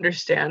don't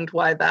understand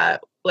why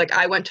that, like,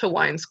 I went to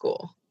wine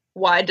school.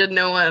 Why did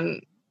no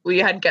one, we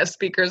had guest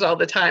speakers all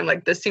the time.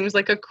 Like, this seems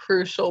like a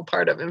crucial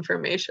part of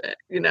information,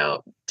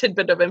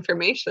 tidbit of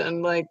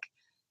information. Like,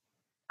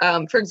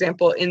 for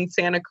example, in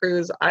Santa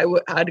Cruz,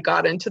 had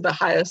gotten to the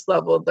highest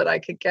level that I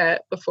could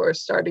get before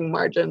starting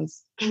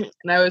margins,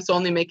 and I was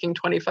only making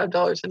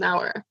 $25 an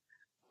hour.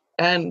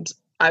 And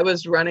I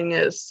was running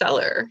a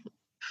cellar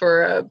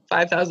for a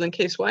 5,000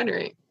 case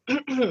winery.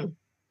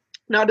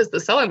 Not as the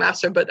cellar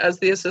master, but as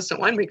the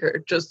assistant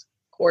winemaker, just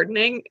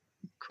coordinating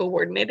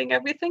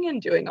everything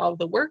and doing all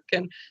the work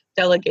and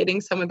delegating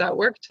some of that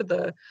work to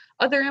the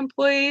other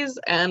employees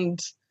and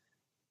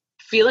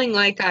feeling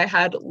like I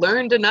had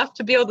learned enough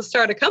to be able to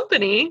start a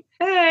company.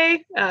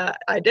 Hey,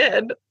 I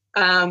did,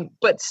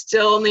 but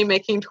still only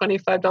making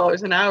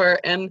 $25 an hour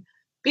and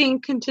being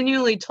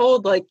continually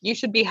told, like, you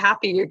should be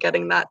happy you're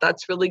getting that.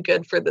 That's really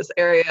good for this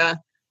area.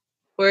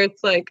 Where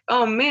it's like,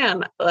 oh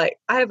man, like,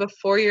 I have a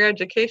 4-year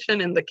education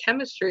in the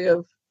chemistry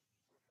of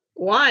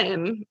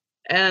wine,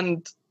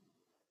 and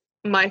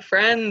my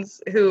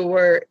friends who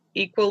were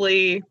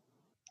equally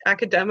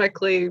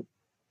academically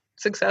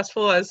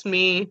successful as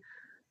me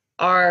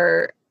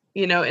are,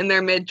 in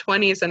their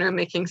mid-20s and are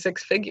making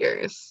 6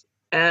 figures.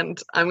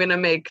 And I'm going to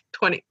make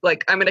I'm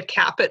going to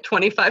cap at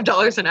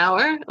 $25 an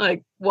hour.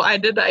 Like, why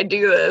did I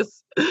do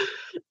this?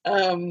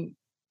 But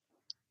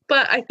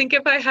I think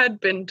if I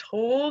had been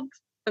told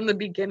from the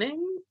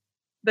beginning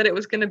that it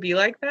was going to be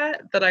like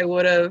that I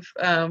would have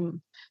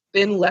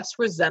been less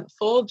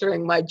resentful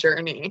during my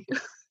journey.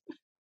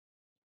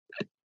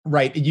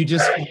 Right. You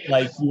just felt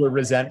like you were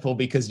resentful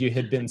because you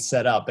had been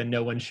set up and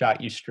no one shot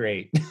you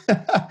straight.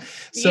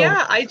 So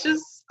yeah, I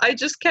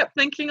just kept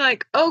thinking,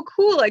 like, oh,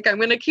 cool. Like, I'm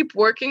going to keep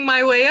working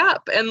my way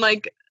up, and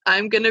like,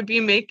 I'm going to be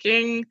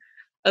making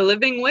a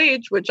living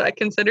wage, which I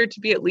consider to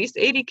be at least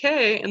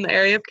 $80K in the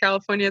area of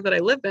California that I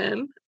live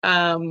in.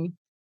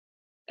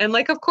 And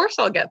like, of course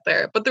I'll get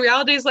there. But the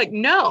reality is, like,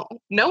 no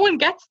one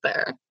gets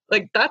there.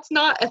 Like, that's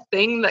not a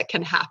thing that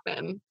can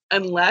happen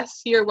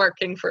unless you're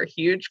working for a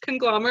huge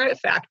conglomerate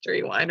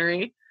factory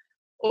winery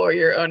or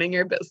you're owning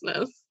your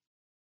business.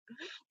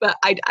 But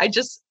I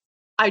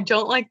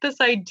don't like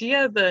this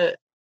idea that,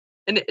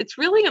 and it's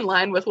really in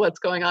line with what's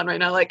going on right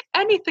now. Like,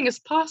 anything is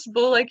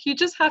possible. Like, you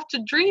just have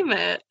to dream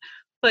it.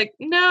 Like,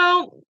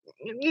 no,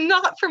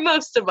 not for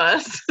most of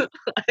us.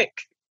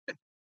 Like,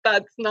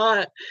 that's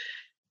not,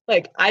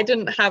 like, I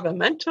didn't have a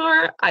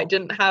mentor. I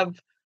didn't have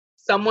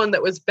someone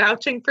that was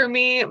vouching for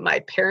me. My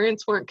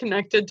parents weren't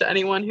connected to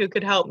anyone who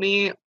could help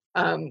me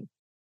in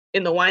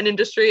the wine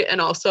industry. And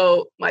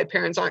also, my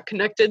parents aren't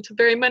connected to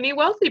very many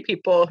wealthy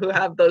people who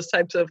have those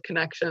types of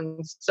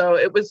connections. So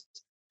it was,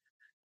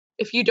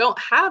 if you don't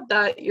have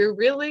that, you're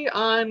really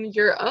on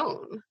your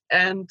own.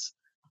 And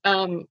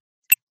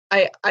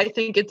I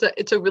think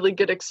it's a really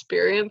good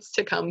experience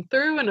to come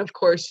through. And of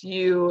course,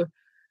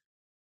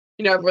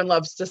 everyone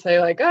loves to say,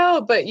 like,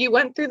 oh, but you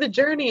went through the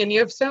journey and you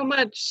have so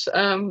much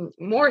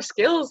more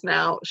skills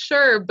now.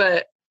 Sure,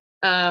 but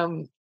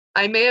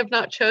I may have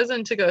not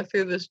chosen to go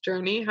through this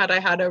journey had I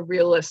had a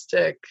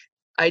realistic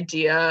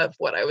idea of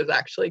what I was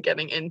actually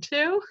getting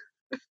into.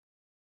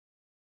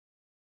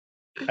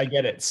 I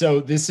get it. So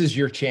this is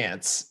your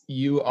chance.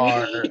 You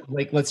are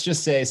like, let's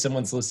just say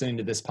someone's listening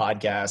to this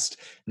podcast.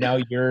 Now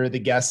you're the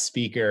guest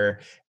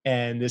speaker,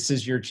 and this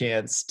is your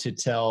chance to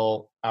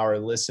tell our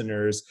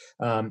listeners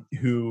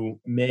who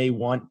may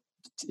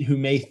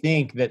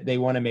think that they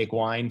want to make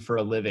wine for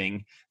a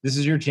living. This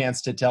is your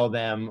chance to tell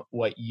them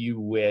what you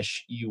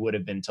wish you would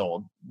have been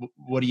told.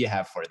 What do you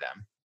have for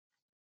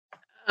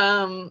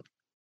them?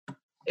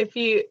 If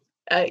you,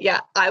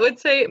 I would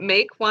say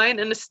make wine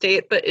in a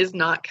state that is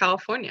not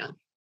California.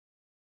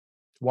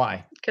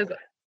 Why?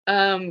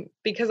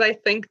 Because I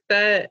think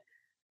that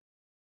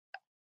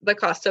the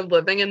cost of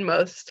living in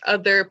most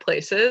other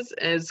places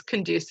is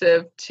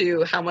conducive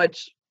to how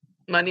much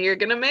money you're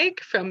going to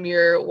make from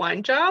your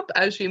wine job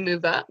as you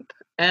move up.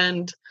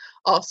 And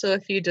also,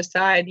 if you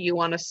decide you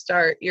want to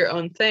start your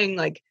own thing,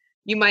 like,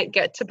 you might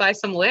get to buy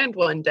some land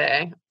one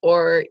day,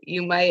 or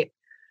you might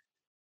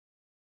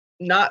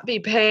not be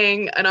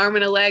paying an arm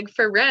and a leg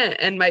for rent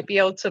and might be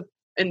able to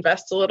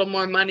invest a little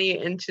more money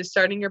into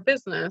starting your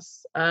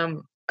business.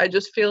 I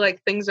just feel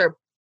like things are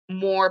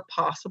more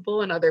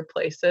possible in other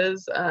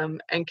places,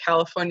 and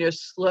California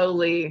is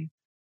slowly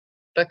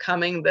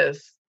becoming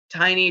this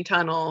tiny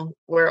tunnel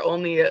where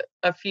only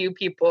a few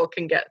people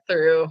can get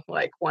through,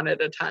 like, one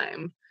at a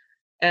time.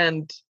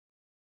 And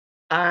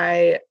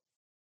I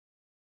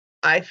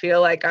feel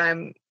like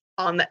I'm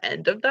on the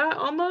end of that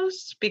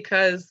almost,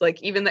 because,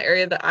 like, even the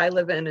area that I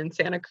live in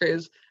Santa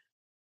Cruz,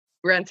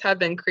 rents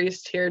have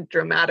increased here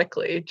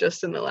dramatically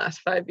just in the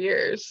last 5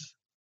 years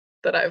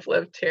that I've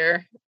lived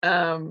here.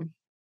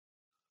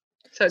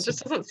 So it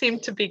just doesn't seem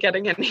to be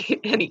getting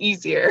any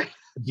easier.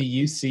 Do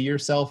you see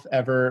yourself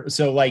ever,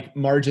 so like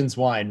Margins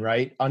Wine,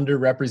 right?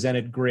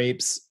 Underrepresented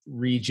grapes,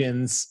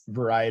 regions,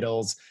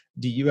 varietals.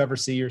 Do you ever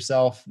see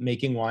yourself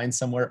making wine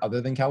somewhere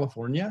other than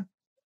California?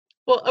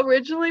 Well,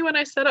 originally when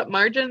I set up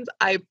Margins,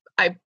 I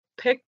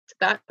picked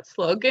that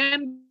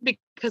slogan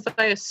because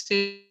I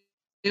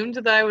assumed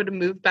that I would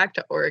move back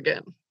to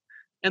Oregon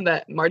and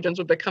that Margins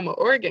would become an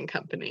Oregon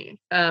company.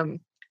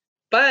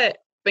 But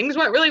things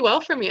went really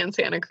well for me in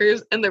Santa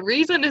Cruz. And the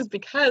reason is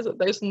because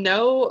there's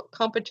no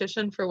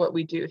competition for what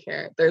we do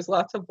here. There's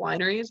lots of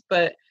wineries,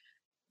 but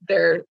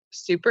they're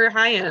super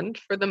high end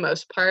for the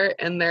most part.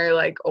 And they're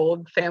like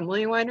old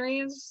family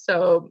wineries.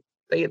 So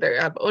they either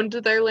have owned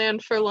their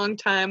land for a long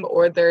time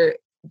or their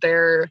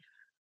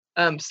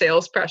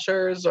sales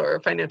pressures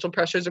or financial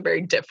pressures are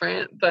very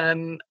different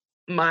than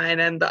mine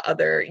and the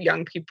other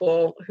young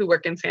people who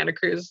work in Santa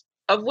Cruz,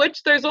 of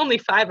which there's only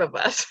 5 of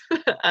us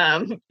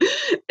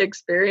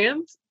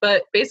experience.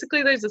 But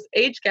basically there's this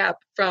age gap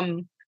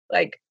from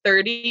like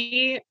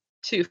 30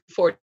 to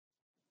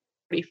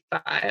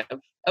 45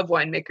 of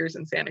winemakers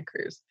in Santa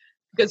Cruz.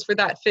 Because for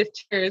that 15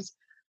 years,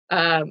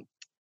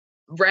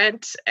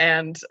 rent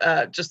and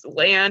just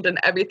land and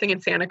everything in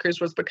Santa Cruz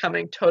was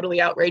becoming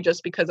totally outrageous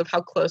because of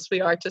how close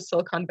we are to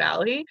Silicon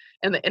Valley,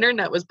 and the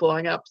internet was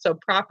blowing up. So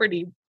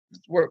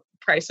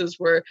prices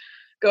were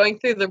going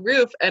through the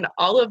roof, and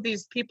all of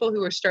these people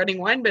who were starting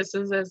wine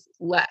businesses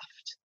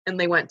left and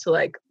they went to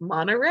like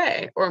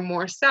Monterey or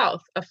more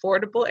south,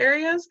 affordable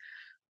areas,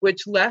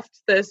 which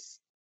left this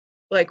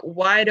like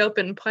wide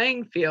open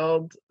playing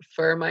field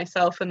for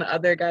myself and the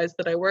other guys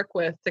that I work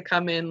with to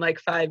come in like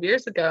 5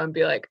 years ago and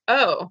be like,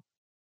 oh,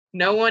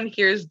 no one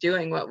here is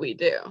doing what we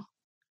do,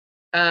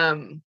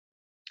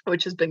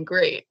 which has been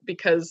great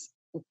because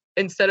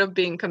instead of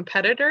being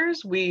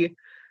competitors, we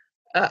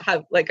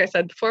have, like I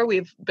said before,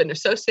 we've been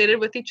associated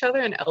with each other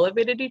and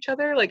elevated each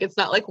other. Like it's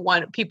not like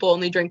people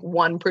only drink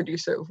one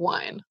producer of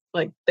wine.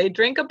 Like they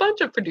drink a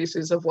bunch of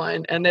producers of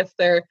wine. And if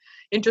they're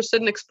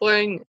interested in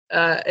exploring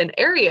an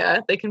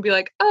area, they can be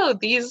like, oh,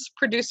 these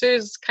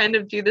producers kind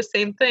of do the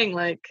same thing.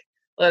 Like,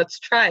 let's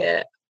try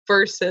it.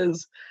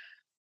 Versus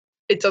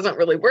it doesn't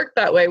really work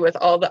that way with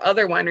all the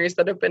other wineries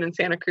that have been in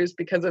Santa Cruz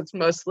because it's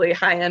mostly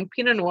high-end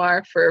Pinot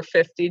Noir for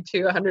 $50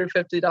 to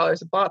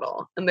 $150 a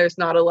bottle. And there's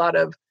not a lot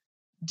of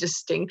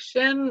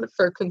distinction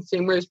for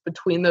consumers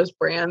between those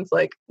brands.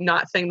 Like,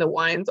 not saying the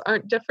wines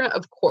aren't different.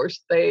 Of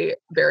course, they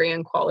vary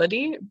in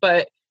quality,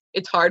 but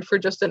it's hard for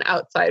just an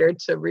outsider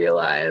to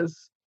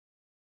realize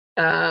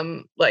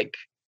like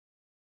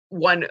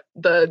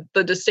the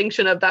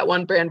distinction of that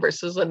one brand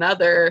versus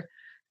another.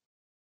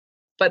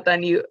 But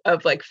then you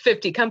have like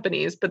 50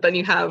 companies, but then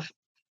you have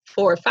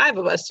 4 or 5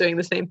 of us doing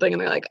the same thing.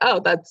 And they're like, oh,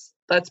 that's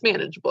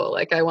manageable.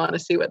 Like, I want to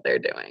see what they're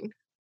doing.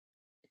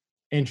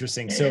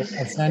 Interesting. So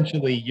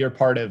essentially you're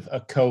part of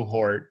a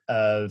cohort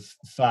of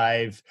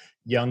 5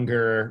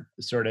 younger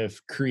sort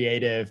of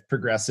creative,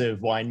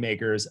 progressive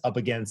winemakers up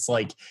against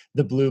like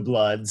the blue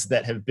bloods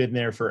that have been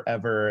there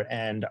forever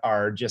and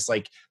are just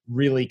like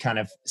really kind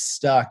of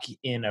stuck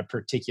in a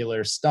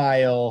particular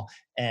style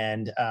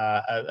and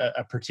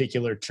a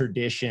particular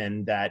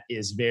tradition that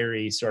is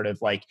very sort of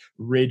like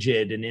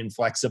rigid and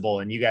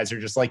inflexible. And you guys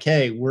are just like,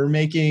 hey, we're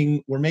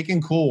making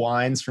cool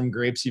wines from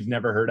grapes you've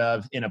never heard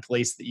of in a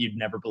place that you'd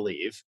never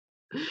believe.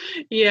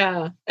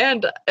 Yeah.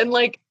 And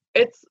like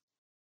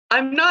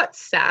I'm not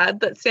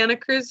sad that Santa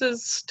Cruz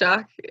is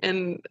stuck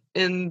in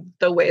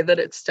the way that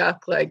it's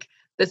stuck. Like,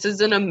 this is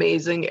an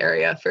amazing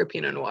area for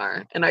Pinot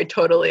Noir, and I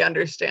totally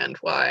understand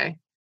why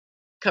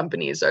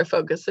companies are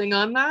focusing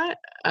on that,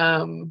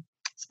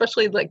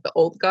 especially like the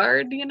old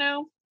guard, you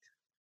know.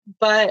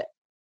 But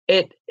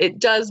it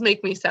does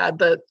make me sad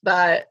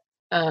that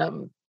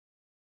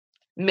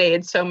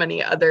made so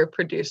many other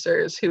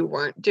producers who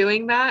weren't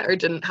doing that or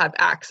didn't have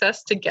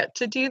access to get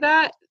to do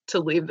that to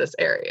leave this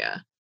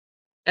area.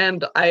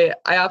 And I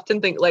often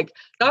think, like,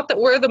 not that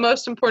we're the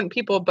most important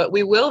people, but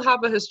we will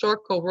have a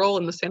historical role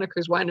in the Santa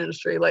Cruz wine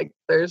industry. Like,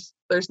 there's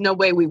no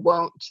way we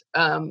won't,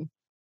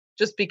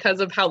 just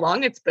because of how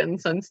long it's been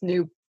since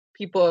new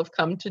people have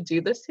come to do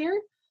this here.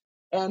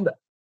 And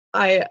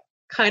I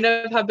kind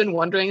of have been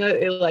wondering,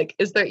 like,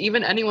 is there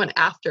even anyone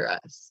after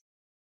us?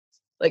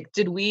 Like,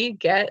 did we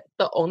get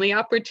the only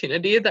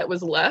opportunity that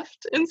was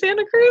left in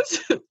Santa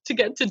Cruz to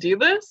get to do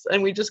this?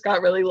 And we just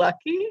got really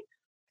lucky?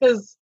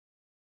 Because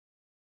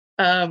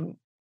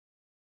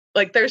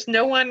like, there's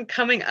no one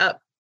coming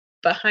up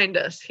behind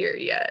us here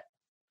yet.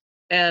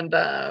 And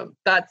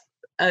that's,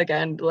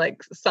 again,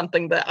 like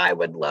something that I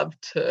would love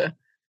to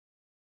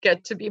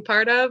get to be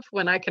part of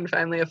when I can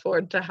finally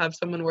afford to have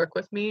someone work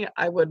with me.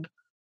 I would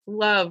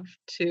love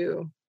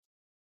to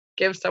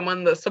give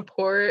someone the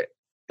support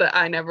that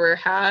I never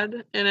had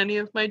in any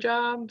of my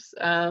jobs.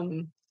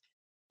 And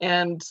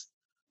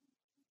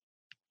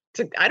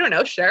to, I don't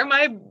know, share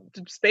my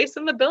space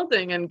in the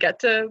building and get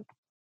to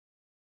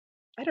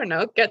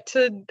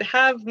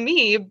have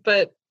me,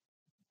 but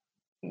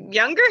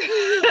younger,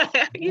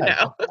 you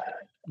know.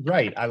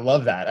 Right. I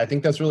love that. I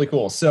think that's really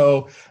cool.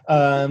 So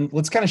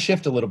let's kind of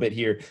shift a little bit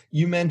here.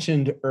 You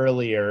mentioned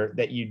earlier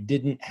that you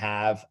didn't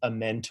have a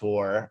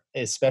mentor,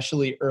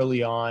 especially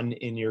early on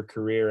in your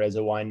career as a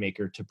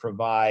winemaker, to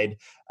provide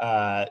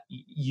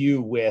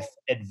you with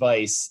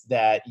advice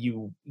that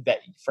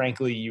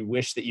frankly you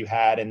wish that you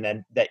had, and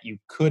then that you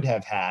could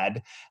have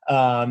had,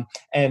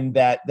 and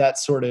that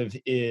sort of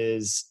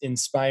is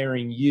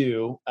inspiring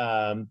you,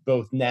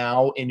 both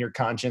now in your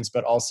conscience,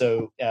 but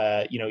also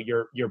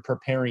you're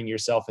preparing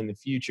yourself in the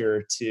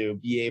future to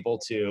be able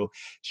to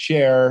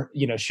share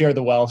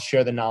the wealth,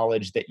 share the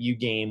knowledge that you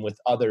gain with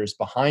others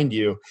behind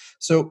you.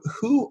 So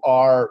who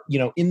are,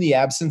 in the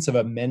absence of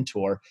a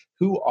mentor,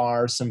 who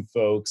are some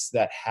folks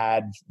that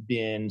had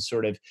been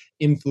sort of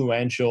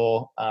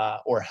influential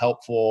or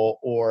helpful,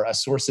 or a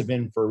source of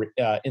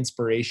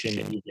inspiration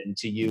even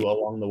to you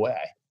along the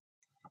way?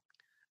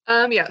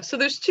 Yeah, so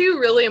there's two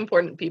really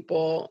important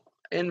people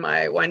in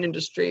my wine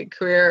industry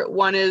career.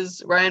 One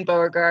is Ryan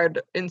Beauregard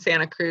in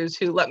Santa Cruz,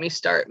 who let me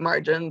start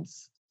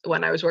Margins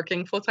when I was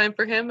working full time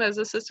for him as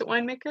assistant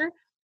winemaker.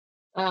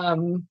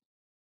 Um,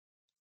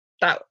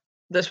 that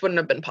this wouldn't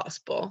have been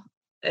possible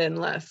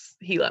unless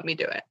he let me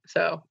do it.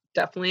 So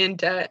definitely in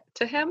debt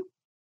to him.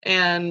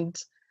 And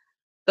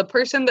the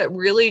person that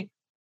really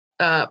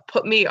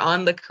put me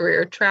on the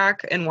career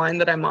track in wine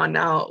that I'm on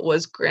now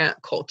was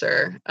Grant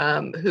Coulter,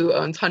 who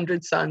owns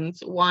Hundred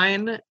Sons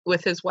Wine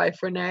with his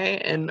wife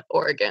Renee in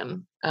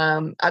Oregon.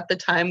 At the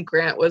time,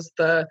 Grant was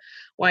the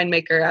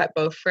winemaker at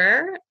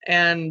Beaufrere,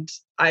 and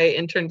I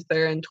interned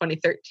there in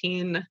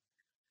 2013.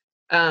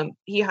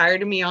 He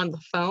hired me on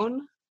the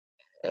phone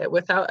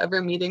without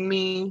ever meeting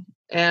me,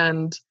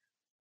 and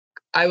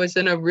I was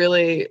in a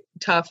really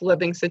tough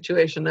living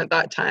situation at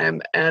that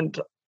time. And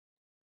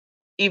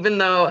even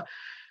though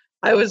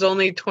I was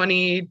only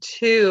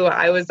 22,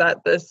 I was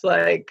at this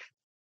like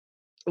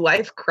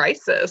life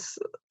crisis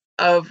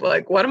of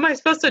like, what am I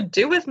supposed to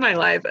do with my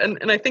life? And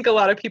I think a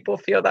lot of people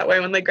feel that way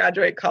when they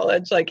graduate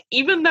college. Like,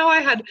 even though I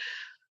had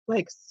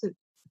like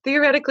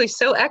theoretically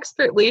so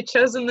expertly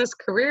chosen this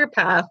career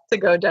path to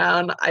go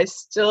down, I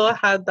still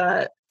had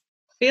that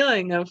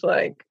feeling of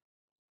like,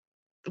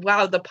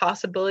 wow, the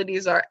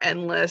possibilities are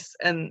endless,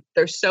 and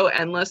they're so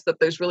endless that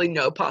there's really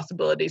no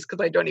possibilities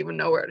because I don't even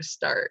know where to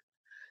start.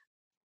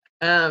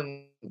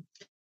 Um,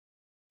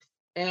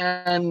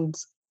 and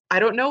I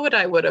don't know what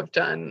I would have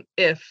done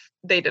if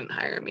they didn't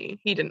hire me.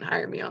 He didn't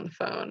hire me on the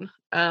phone.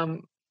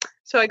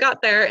 So I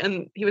got there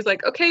and he was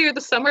like, okay, you're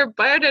the summer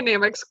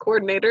biodynamics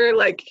coordinator.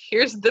 Like,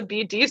 here's the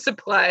BD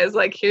supplies.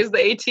 Like, here's the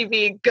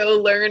ATV.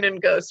 Go learn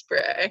and go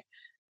spray.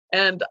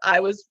 And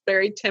I was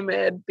very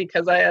timid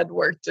because I had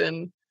worked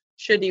in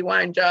shitty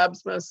wine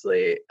jobs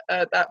mostly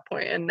at that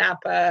point in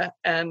Napa,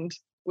 and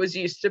was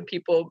used to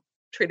people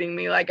treating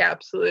me like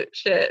absolute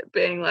shit,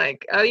 being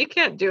like, oh, you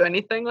can't do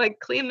anything, like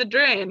clean the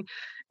drain.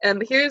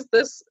 And here's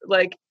this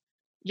like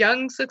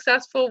young,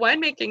 successful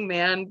winemaking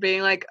man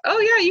being like, oh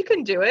yeah, you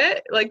can do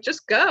it. Like,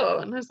 just go.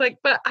 And I was like,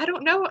 but I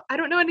don't know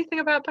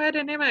anything about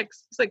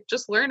biodynamics. It's like,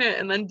 just learn it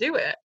and then do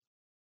it.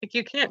 Like,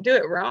 you can't do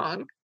it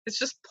wrong. It's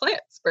just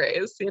plant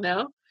sprays, you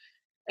know?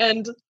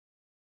 And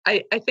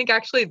I think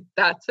actually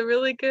that's a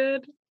really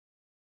good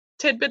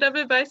tidbit of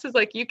advice, is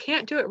like, you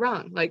can't do it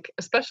wrong. Like,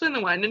 especially in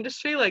the wine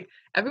industry, like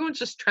everyone's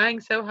just trying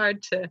so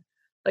hard to,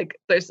 like,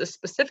 there's a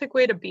specific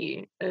way to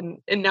be, and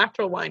in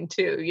natural wine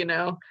too, you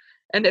know?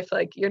 And if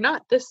like you're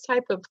not this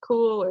type of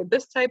cool or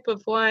this type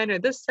of wine or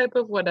this type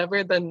of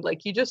whatever, then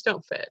like you just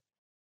don't fit.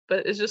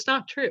 But it's just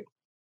not true.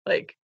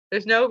 Like,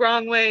 there's no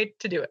wrong way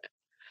to do it.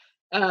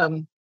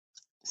 Um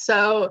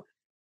so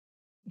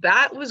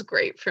that was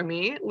great for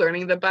me,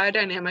 learning the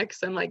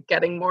biodynamics and like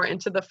getting more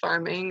into the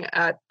farming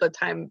at the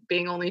time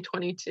being only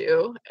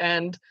 22.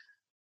 And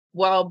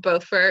while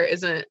Beaufort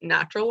isn't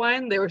natural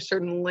wine, they were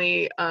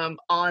certainly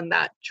on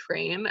that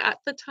train at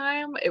the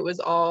time. It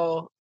was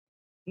all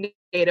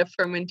native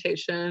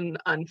fermentation,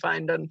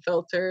 unfined,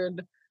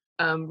 unfiltered,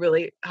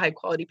 really high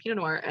quality Pinot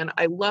Noir. And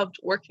I loved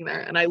working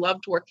there, and I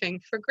loved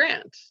working for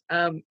Grant.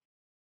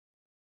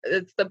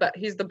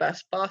 He's the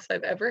best boss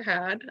I've ever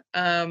had.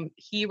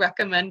 He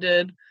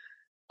recommended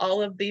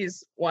all of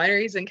these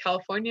wineries in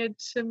California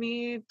to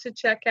me to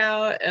check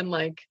out. And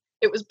like,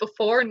 it was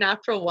before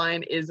natural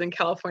wine is in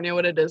California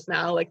what it is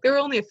now. Like, there were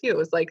only a few. It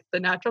was like the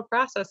Natural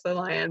Process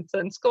Alliance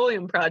and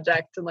Scholium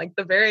Project, and like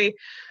the very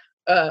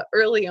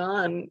early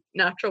on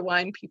natural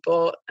wine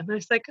people. And I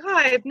was like, oh,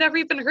 I've never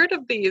even heard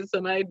of these.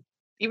 And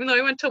even though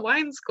I went to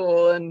wine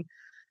school, and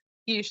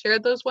he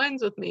shared those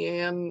wines with me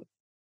and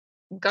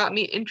got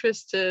me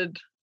interested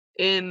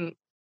in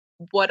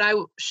what I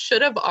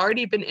should have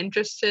already been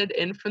interested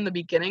in from the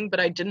beginning, but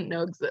I didn't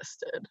know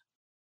existed.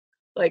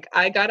 Like,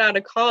 I got out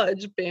of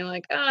college being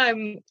like, oh,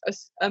 I'm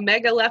a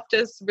mega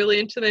leftist, really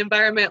into the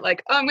environment.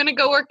 Like, oh, I'm going to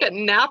go work at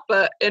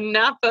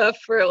Napa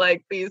for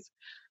like these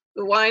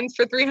wines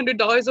for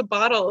 $300 a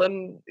bottle.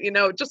 And, you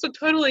know, just a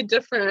totally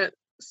different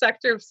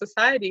sector of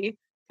society,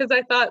 because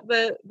I thought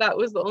that that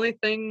was the only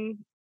thing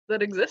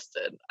that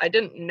existed. I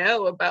didn't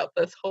know about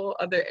this whole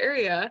other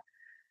area.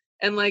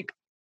 And like,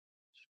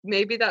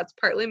 maybe that's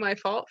partly my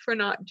fault for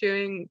not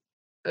doing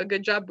a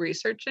good job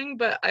researching,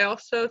 but I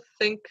also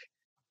think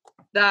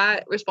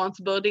that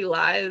responsibility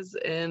lies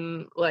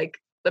in like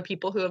the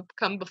people who have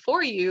come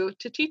before you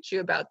to teach you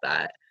about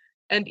that.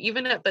 And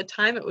even at the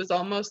time, it was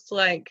almost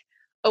like,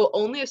 oh,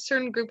 only a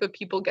certain group of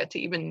people get to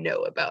even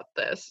know about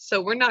this.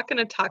 So we're not going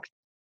to talk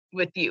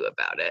with you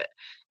about it.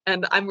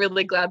 And I'm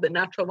really glad that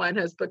natural wine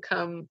has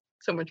become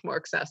so much more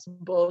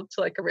accessible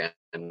to like a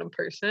random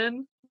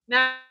person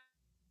now.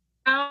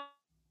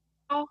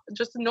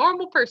 Just a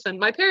normal person.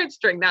 My parents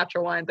drink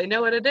natural wine, they know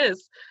what it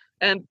is.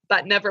 And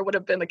that never would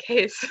have been the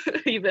case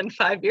even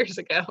 5 years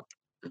ago.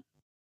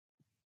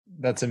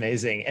 That's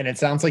amazing. And it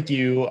sounds like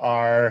you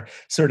are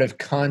sort of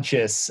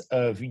conscious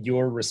of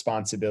your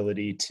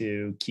responsibility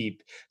to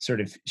keep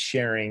sort of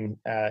sharing,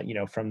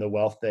 from the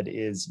wealth that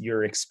is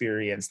your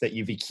experience that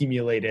you've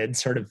accumulated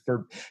sort of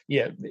for,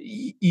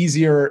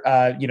 easier,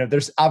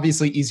 there's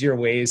obviously easier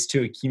ways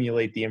to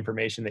accumulate the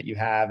information that you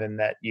have and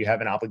that you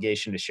have an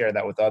obligation to share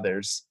that with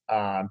others.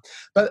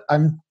 But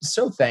I'm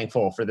so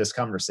thankful for this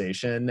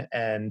conversation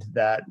and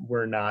that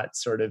we're not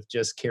sort of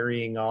just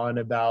carrying on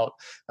about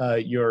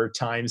your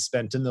time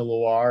spent in the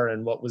Loire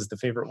and what was the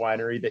favorite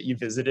winery that you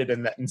visited,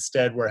 and that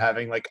instead we're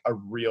having like a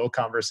real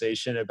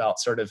conversation about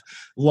sort of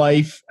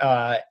life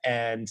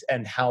and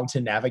how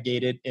to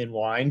navigate it in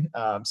wine.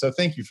 So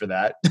thank you for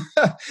that.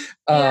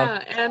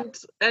 Yeah,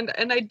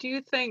 and I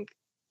do think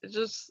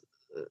just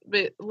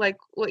like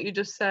what you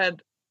just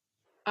said,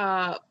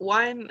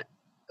 wine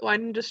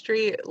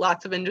industry,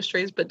 lots of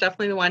industries, but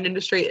definitely the wine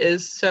industry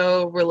is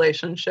so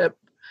relationship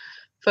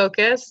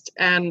focused.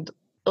 And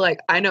like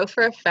I know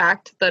for a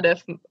fact that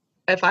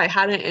if I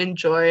hadn't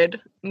enjoyed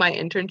my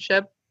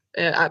internship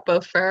at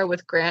Beaufort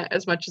with Grant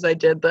as much as I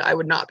did, that I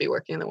would not be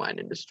working in the wine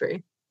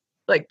industry.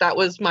 Like that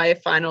was my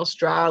final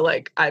straw.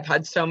 Like I've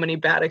had so many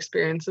bad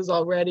experiences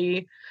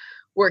already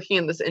working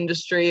in this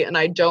industry, and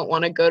I don't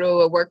want to go to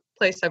a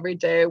workplace every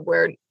day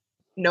where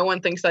no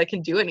one thinks I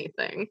can do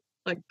anything.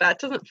 Like that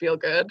doesn't feel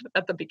good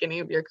at the beginning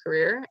of your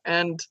career.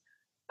 And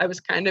I was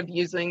kind of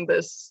using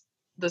this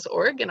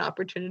Oregon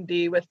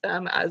opportunity with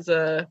them as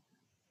a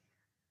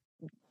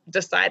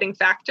deciding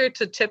factor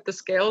to tip the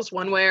scales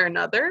one way or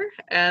another.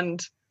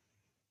 And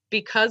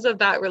because of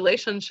that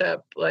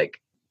relationship, like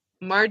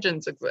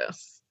margins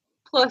exist,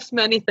 plus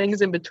many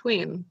things in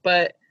between.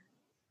 But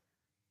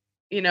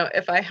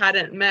if I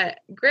hadn't met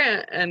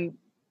Grant, and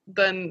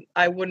then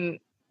I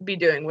wouldn't be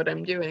doing what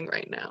I'm doing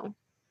right now.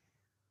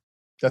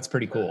 That's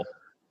pretty cool.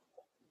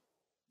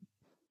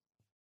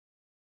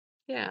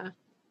 Yeah.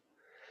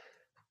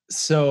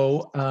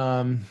 So,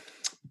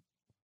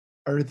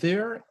 are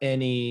there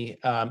any,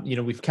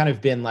 we've kind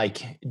of been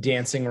like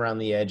dancing around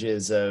the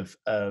edges of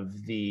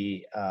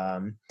the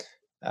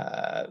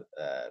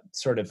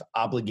sort of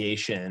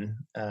obligation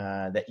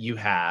that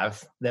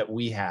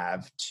we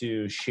have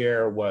to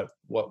share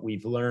what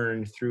we've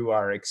learned through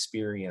our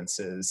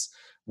experiences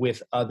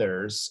with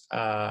others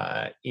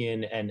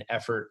in an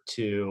effort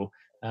to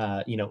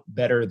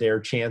better their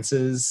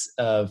chances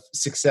of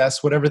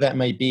success, whatever that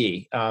might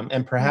be,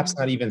 and perhaps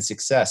not even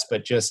success,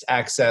 but just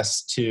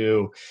access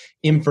to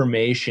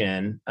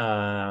information.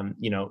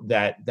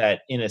 That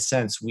in a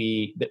sense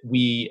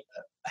we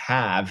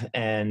have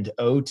and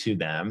owe to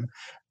them.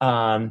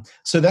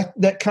 So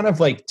that kind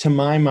of like, to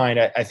my mind,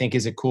 I think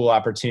is a cool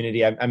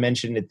opportunity. I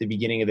mentioned at the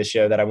beginning of the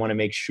show that I want to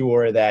make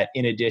sure that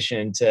in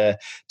addition to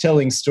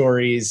telling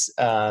stories,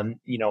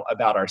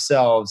 about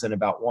ourselves and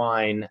about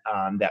wine,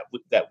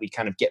 that we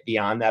kind of get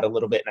beyond that a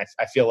little bit. And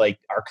I feel like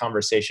our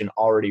conversation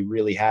already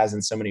really has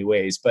in so many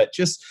ways, but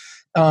just,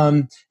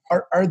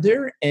 are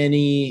there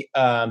any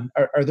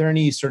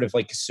sort of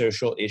like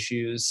social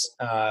issues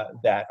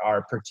that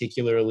are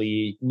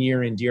particularly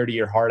near and dear to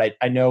your heart?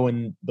 I know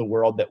in the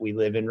world that we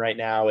live in right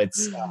now,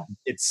 it's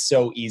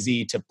so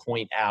easy to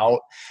point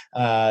out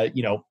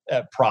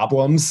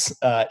problems,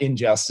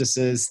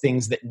 injustices,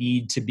 things that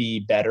need to be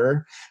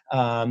better.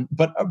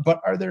 But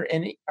are there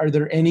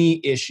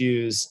any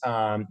issues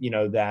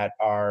that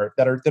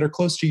are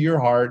close to your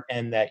heart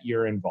and that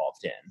you're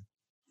involved in?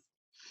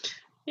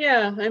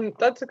 Yeah, and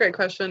that's a great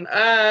question.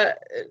 I've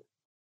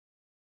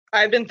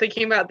been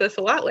thinking about this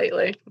a lot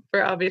lately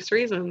for obvious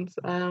reasons.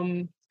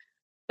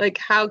 Like,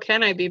 how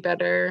can I be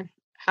better?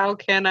 How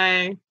can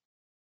I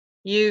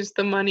use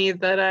the money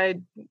that I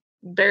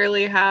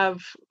barely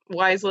have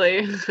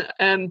wisely?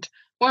 And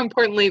more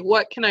importantly,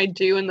 what can I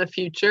do in the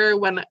future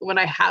when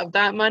I have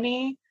that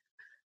money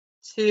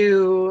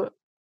to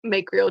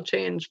make real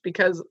change?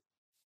 Because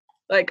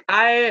like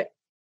I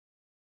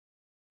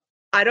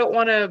don't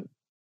want to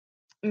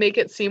make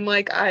it seem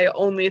like I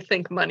only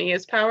think money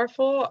is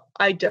powerful.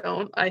 I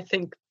don't. I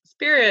think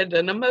spirit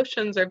and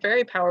emotions are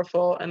very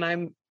powerful, and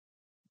I'm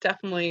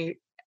definitely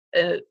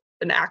an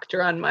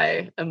actor on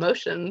my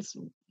emotions,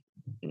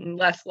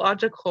 less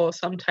logical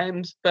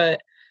sometimes,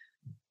 but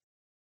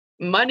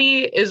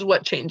money is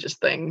what changes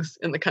things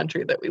in the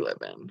country that we live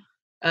in.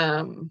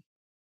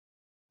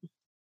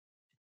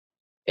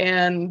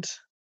 And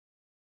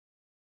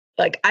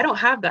like, I don't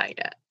have that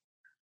yet.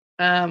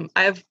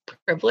 I have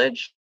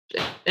privilege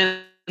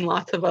in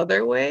lots of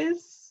other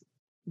ways,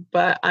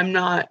 but I'm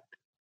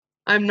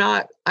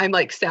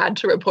like sad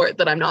to report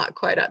that I'm not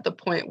quite at the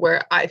point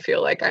where I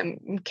feel like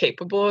I'm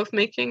capable of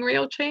making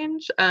real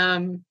change.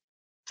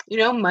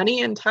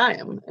 Money and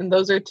time. And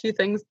those are two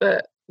things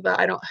that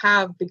I don't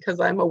have because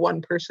I'm a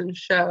one person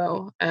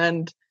show.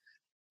 And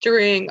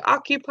during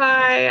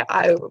Occupy,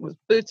 I was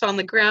boots on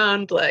the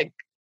ground, like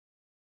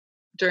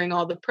during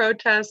all the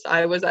protests.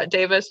 I was at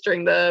Davis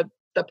during the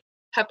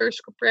pepper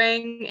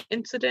spraying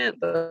incident.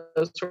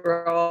 Those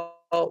were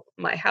all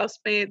my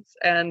housemates,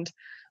 and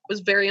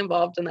was very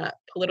involved in that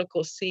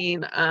political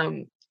scene.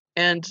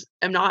 And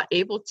I'm not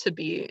able to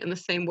be in the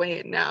same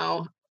way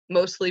now,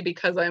 mostly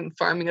because I'm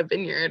farming a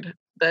vineyard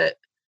that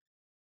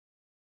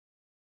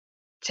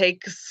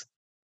takes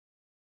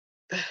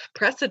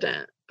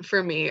precedent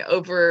for me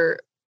over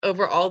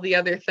all the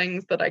other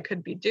things that I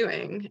could be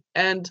doing.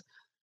 And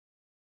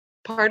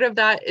part of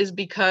that is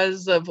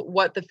because of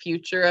what the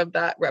future of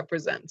that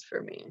represents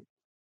for me.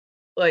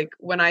 Like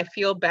when I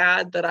feel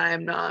bad that I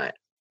am not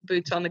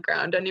boots on the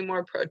ground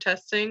anymore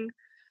protesting,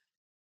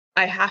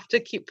 I have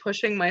to keep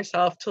pushing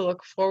myself to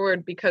look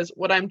forward, because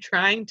what I'm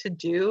trying to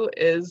do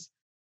is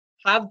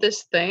have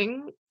this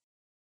thing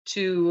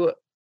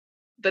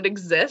that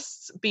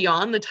exists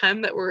beyond the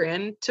time that we're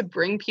in, to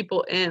bring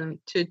people in,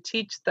 to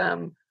teach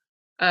them,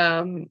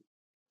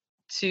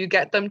 to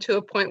get them to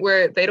a point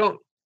where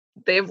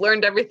they've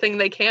learned everything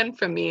they can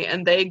from me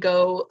and they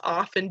go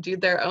off and do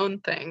their own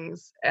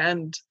things.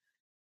 And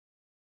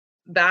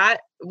that,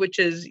 which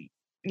is,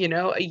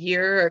 a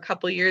year or a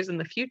couple of years in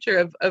the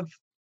future of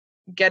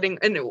getting,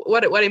 and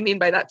what I mean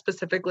by that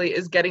specifically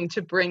is getting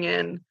to bring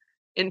in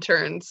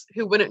interns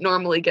who wouldn't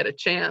normally get a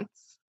chance,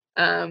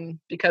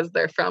 because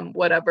they're from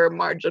whatever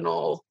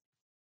marginal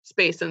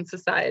space in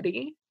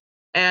society,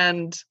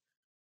 and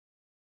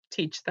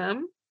teach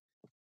them.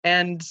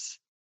 And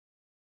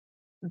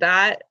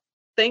that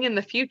thing in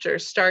the future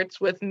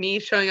starts with me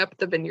showing up at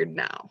the vineyard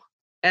now.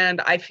 And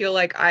I feel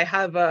like I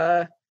have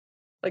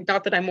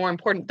not that I'm more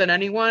important than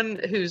anyone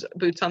who's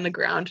boots on the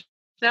ground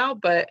now,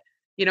 but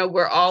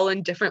we're all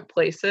in different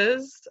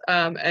places,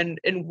 and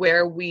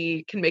where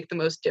we can make the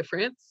most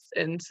difference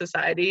in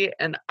society.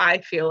 And I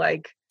feel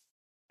like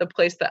the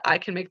place that I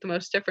can make the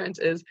most difference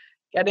is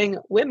getting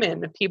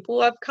women,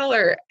 people of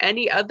color,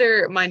 any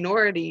other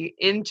minority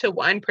into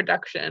wine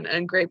production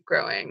and grape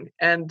growing.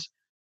 And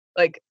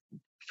like,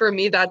 for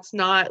me, that's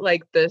not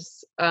like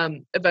this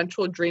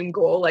eventual dream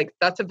goal. Like,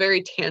 that's a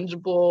very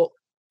tangible,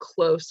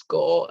 close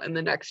goal in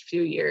the next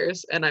few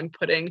years. And I'm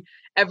putting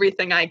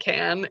everything I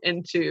can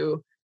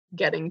into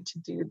getting to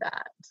do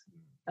that.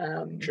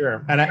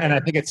 Sure. And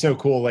I think it's so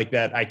cool, like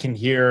that I can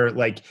hear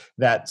like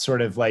that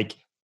sort of like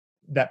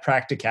that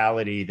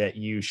practicality that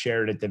you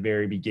shared at the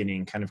very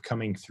beginning kind of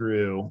coming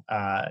through,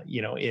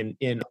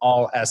 in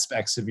all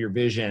aspects of your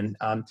vision.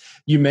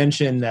 You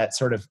mentioned that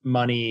sort of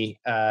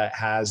money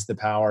has the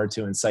power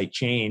to incite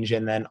change,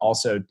 and then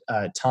also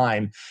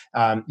time.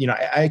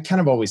 I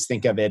kind of always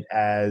think of it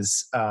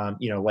as,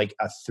 like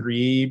a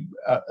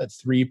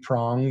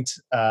three-pronged,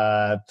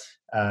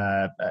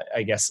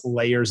 I guess,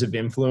 layers of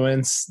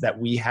influence that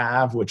we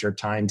have, which are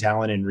time,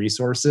 talent, and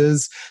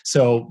resources.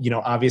 So,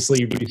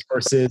 obviously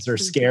resources are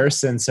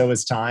scarce and so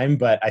is time,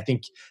 but I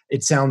think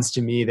it sounds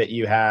to me that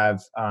you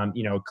have,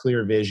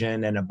 clear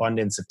vision and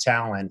abundance of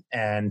talent.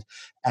 And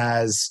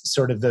as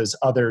sort of those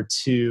other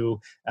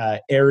two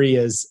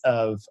areas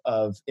of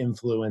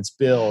influence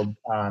build,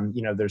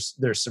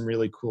 there's some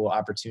really cool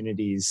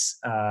opportunities,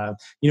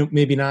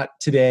 maybe not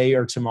today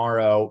or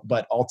tomorrow,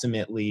 but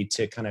ultimately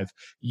to kind of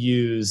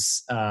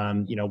use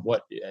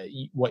what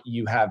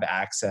you have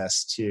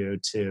access to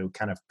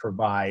kind of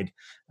provide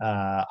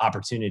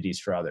opportunities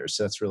for others.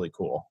 So that's really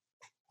cool.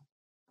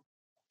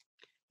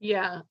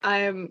 Yeah,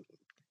 I'm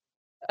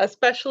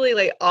especially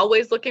like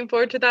always looking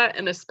forward to that,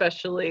 and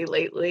especially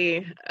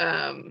lately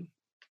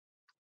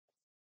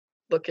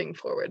looking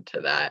forward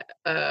to that.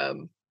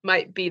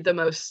 Might be the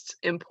most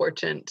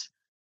important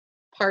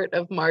part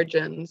of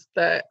margins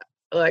that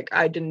like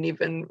I didn't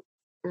even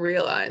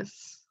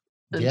realize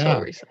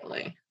until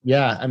recently.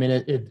 Yeah, I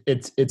mean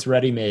it's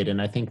ready-made,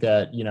 and I think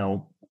that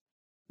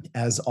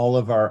as all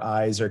of our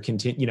eyes are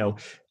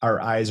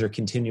our eyes are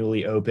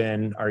continually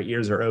open, our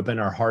ears are open,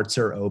 our hearts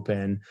are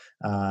open.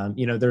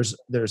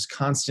 There's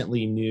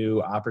constantly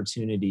new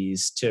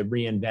opportunities to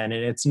reinvent, and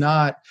it's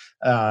not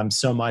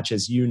so much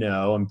as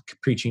I'm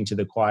preaching to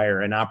the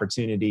choir, an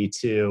opportunity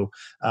to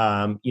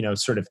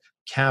sort of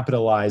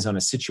capitalize on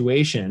a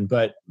situation,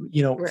 but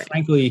Right.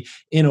 frankly,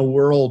 in a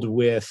world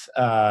with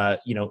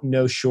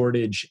no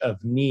shortage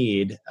of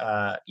need,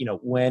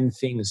 when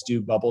things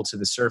do bubble to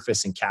the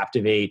surface and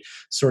captivate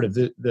sort of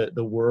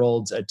the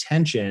world's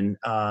attention,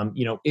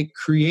 it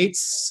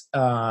creates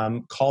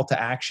call to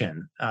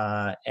action,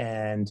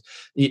 and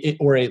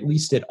or at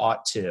least it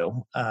ought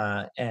to,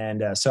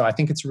 and so I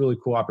think it's a really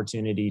cool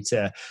opportunity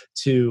to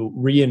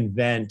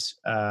reinvent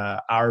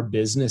our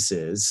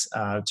businesses,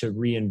 to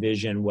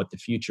re-envision what the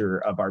future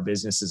of our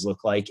businesses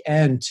look like,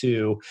 and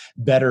to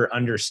better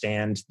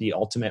understand the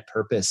ultimate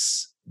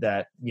purpose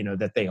that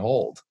they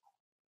hold.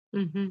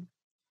 Mm-hmm.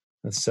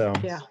 So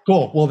Yeah.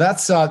 cool. Well,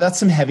 that's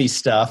some heavy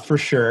stuff for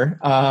sure.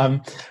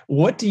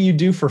 What do you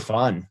do for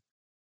fun?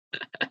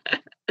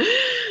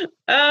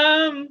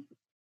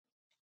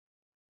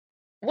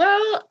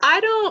 Well,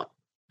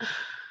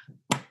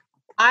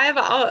 I have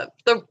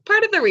the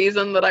part of the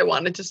reason that I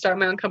wanted to start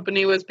my own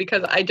company was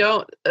because I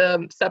don't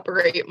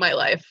separate my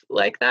life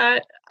like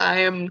that.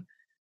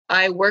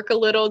 I work a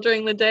little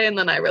during the day and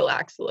then I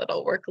relax a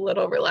little, work a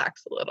little,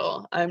 relax a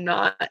little. I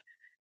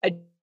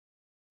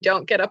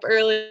don't get up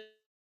early.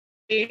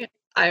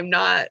 I'm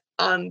not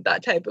on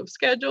that type of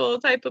schedule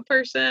type of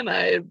person.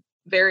 I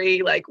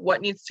very like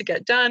what needs to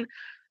get done,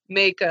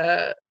 make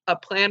a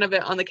plan of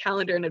it on the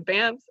calendar in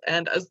advance.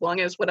 And as long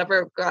as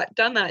whatever got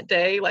done that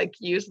day, like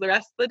use the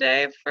rest of the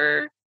day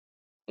for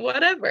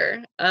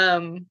whatever.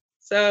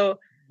 So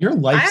Your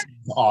life I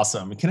is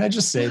awesome. Can I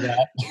just say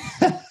that?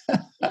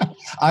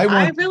 I I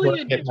want to really work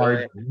at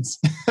enjoy Margins.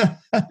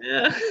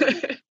 yeah.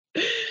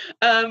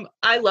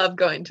 I love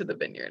going to the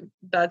vineyard.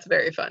 That's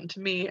very fun to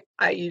me.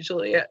 I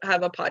usually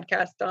have a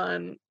podcast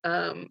on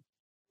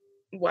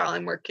while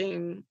I'm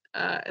working,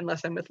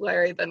 unless I'm with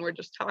Larry, then we're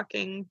just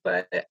talking.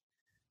 But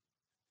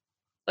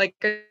like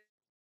I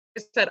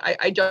said,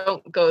 I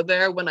don't go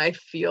there when I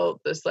feel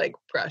this like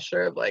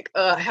pressure of like,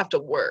 oh, I have to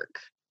work.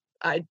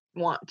 I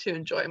want to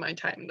enjoy my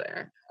time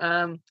there.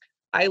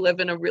 I live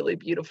in a really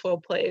beautiful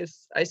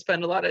place. I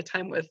spend a lot of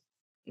time with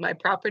my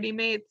property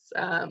mates.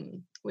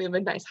 We have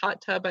a nice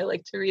hot tub. I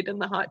like to read in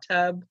the hot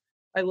tub.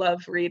 I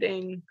love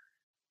reading,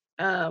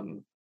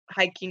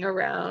 hiking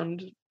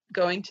around,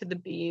 going to the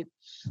beach.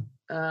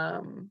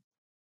 Um,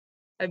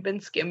 I've been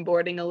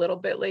skimboarding a little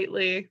bit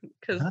lately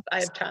because I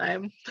have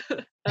time.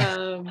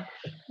 um,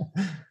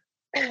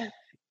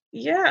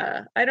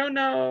 yeah, I don't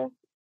know,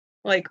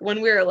 like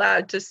when we're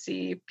allowed to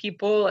see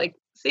people, like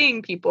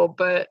seeing people,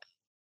 but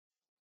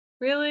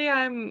really,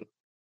 I'm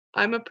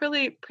a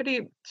pretty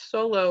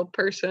solo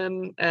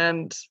person,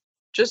 and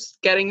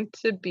just getting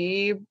to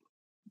be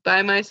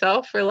by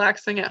myself,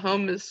 relaxing at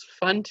home is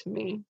fun to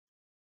me.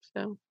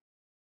 So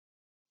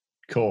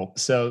Cool.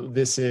 So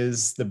this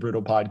is the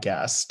Brutal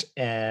Podcast,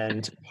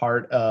 and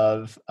part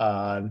of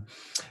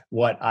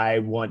what I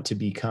want to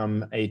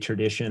become a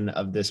tradition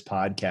of this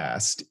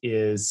podcast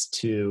is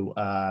to,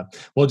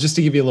 well, just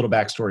to give you a little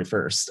backstory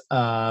first.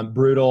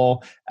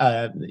 Brutal,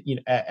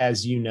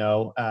 as you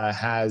know,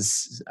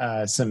 has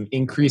some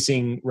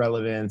increasing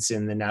relevance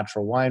in the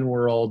natural wine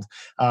world,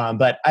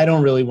 but I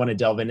don't really want to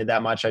delve into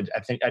that much.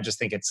 I just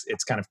think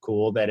it's kind of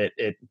cool that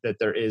that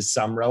there is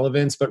some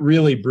relevance, but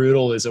really,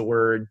 brutal is a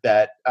word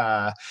that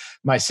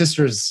my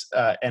sisters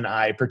and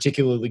I,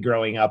 particularly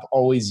growing up,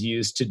 always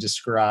used to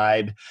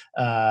describe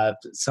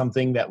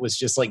something that was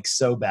just like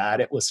so bad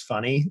it was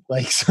funny.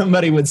 Like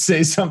somebody would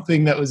say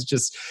something that was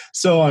just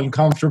so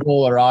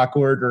uncomfortable or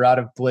awkward or out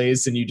of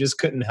place, and you just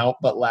couldn't help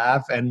but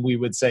laugh. And we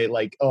would say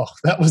like, "Oh,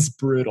 that was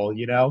brutal,"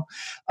 you know.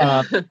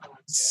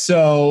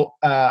 So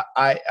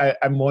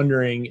I'm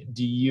wondering,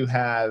 do you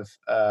have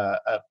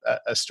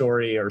a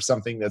story or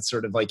something that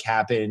sort of like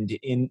happened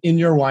in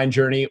your wine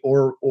journey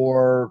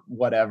or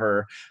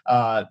whatever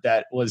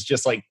that was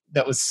just like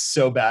that was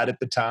so bad at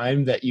the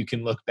time that you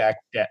can look back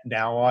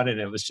now on and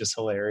it was just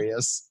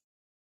hilarious?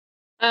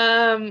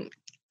 um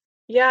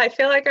yeah, I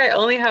feel like I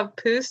only have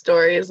poo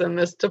stories in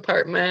this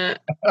department.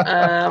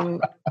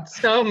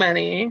 So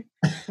many.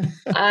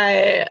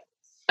 I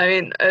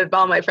mean,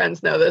 all my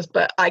friends know this,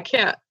 but I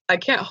can't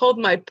hold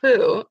my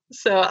poo.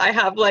 So I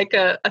have like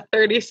a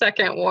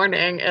 30-second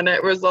warning, and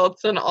it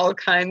results in all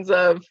kinds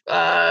of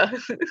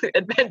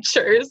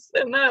adventures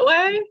in that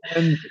way.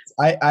 And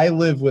I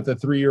live with a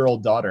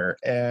 3-year-old daughter,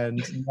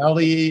 and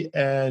Nellie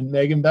and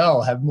Megan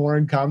Bell have more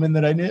in common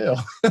than I knew.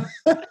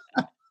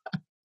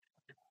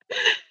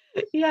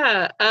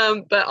 Yeah,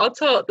 but I'll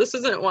tell, this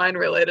isn't wine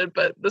related,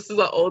 but this is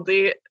an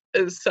oldie.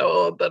 Is so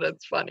old that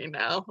it's funny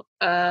now.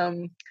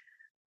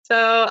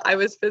 So I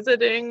was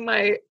visiting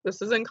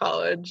this is in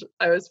college.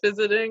 I was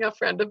visiting a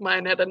friend of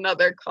mine at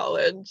another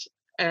college,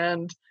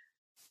 and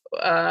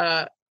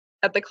uh,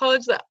 at the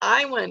college that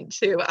I went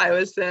to, I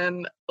was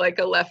in like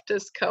a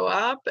leftist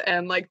co-op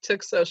and like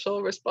took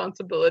social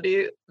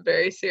responsibility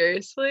very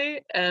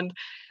seriously. And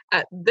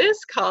at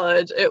this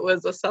college, it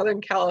was a Southern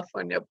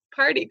California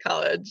party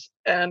college.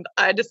 And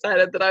I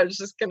decided that I was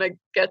just going to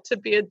get to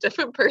be a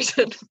different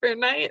person for a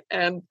night,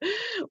 and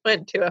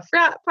went to a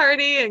frat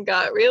party and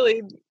got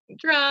really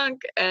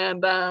drunk.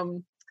 And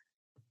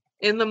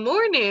in the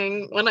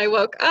morning, when I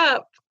woke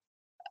up,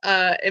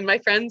 in my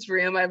friend's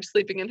room, I was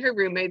sleeping in her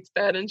roommate's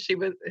bed, and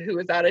who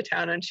was out of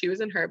town, and she was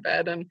in her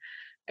bed. And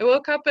I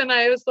woke up and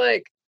I was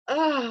like,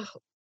 oh,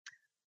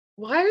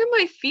 why are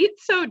my feet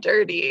so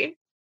dirty?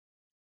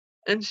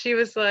 And she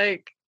was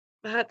like,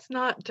 that's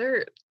not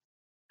dirt.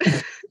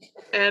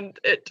 And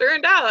it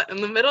turned out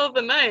in the middle of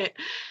the night,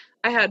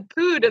 I had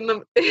pooed in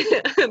the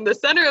in the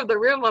center of the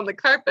room on the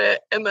carpet,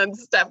 and then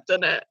stepped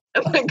in it,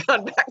 and then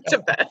gone back to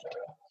bed.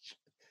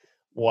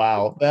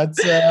 Wow,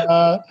 that's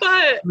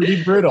But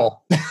pretty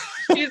brutal.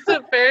 she's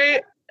a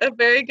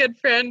very good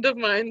friend of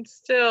mine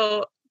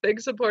still,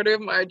 big supporter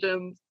of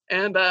Margins.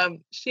 And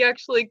she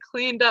actually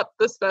cleaned up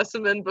the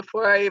specimen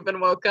before I even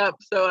woke up,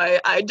 so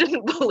I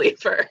didn't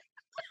believe her.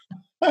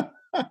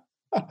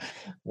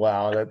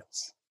 Wow,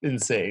 that's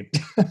insane.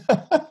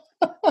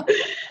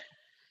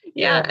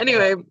 Yeah,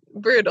 anyway,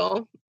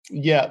 brutal.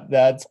 Yeah,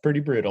 that's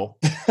pretty brutal.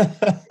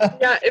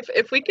 Yeah,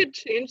 if we could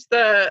change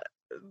the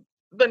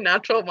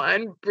natural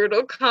wine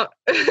brutal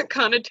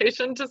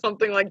connotation to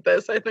something like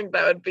this, I think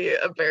that would be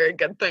a very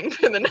good thing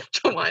for the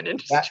natural wine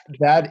industry.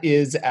 That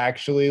is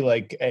actually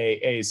like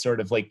a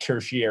sort of like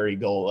tertiary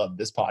goal of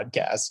this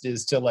podcast,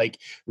 is to like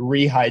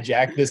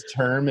re-hijack this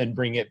term and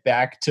bring it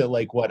back to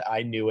like what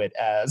I knew it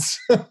as.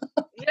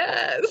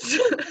 Yes.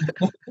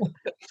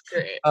 That's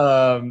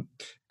great.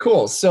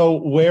 Cool. So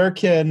where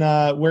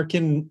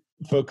can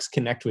folks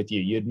connect with you?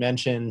 You had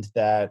mentioned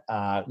that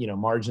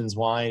Margins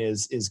Wine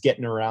is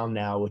getting around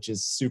now, which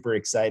is super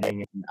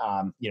exciting.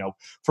 And,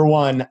 for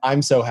one,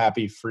 I'm so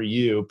happy for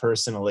you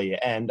personally,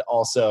 and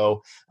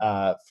also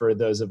for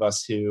those of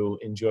us who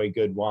enjoy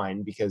good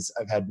wine, because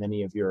I've had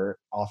many of your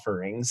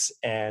offerings,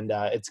 and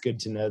it's good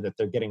to know that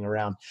they're getting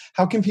around.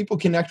 How can people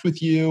connect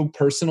with you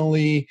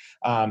personally?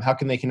 How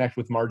can they connect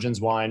with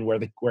Margins Wine?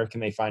 Where can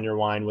they find your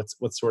wine?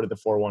 What's sort of the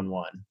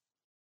 411?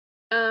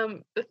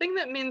 The thing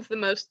that means the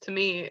most to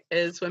me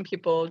is when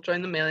people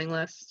join the mailing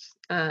list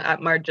at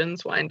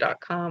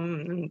marginswine.com,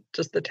 and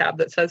just the tab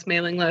that says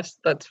mailing list.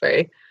 That's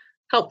very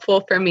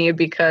helpful for me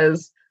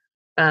because,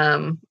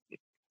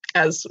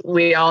 as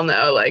we all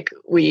know, like,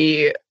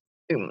 we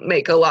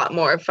make a lot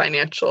more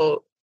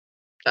financial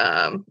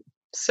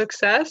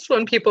success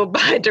when people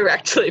buy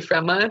directly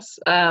from us.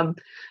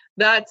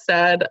 That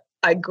said,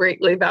 I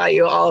greatly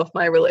value all of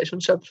my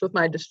relationships with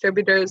my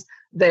distributors.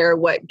 They're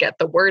what get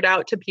the word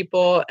out to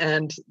people,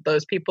 and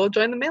those people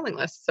join the mailing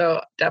list.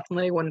 So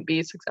definitely wouldn't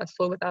be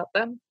successful without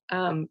them.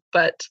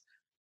 But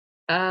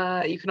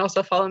you can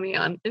also follow me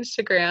on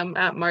Instagram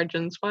at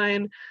Margins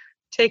Wine,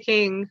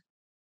 taking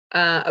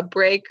a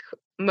break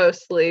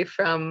mostly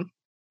from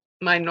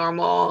my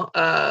normal,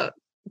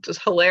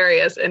 just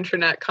hilarious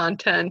internet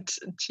content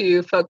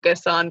to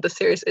focus on the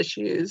serious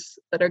issues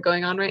that are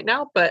going on right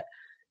now. But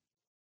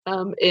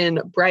in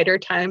brighter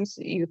times,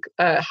 you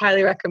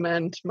highly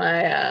recommend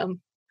my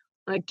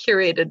my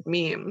curated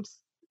memes,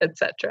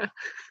 etc.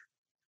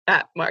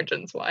 at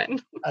Margins Wine.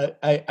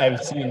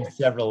 I've seen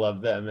several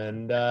of them,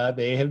 and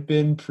they have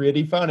been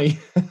pretty funny.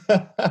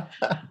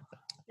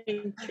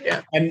 Thank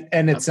you.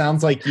 And it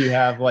sounds like you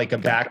have like a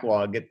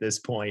backlog at this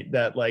point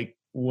that, like,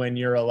 when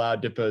you're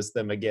allowed to post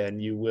them again,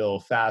 you will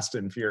fast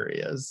and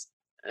furious.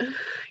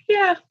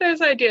 Yeah,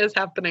 there's ideas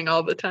happening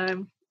all the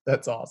time.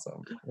 That's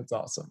awesome. That's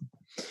awesome.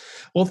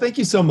 Well, thank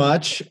you so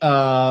much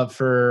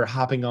for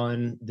hopping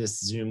on this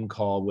Zoom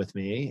call with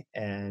me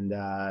and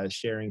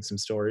sharing some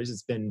stories.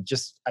 It's been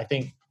just, I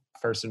think,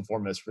 first and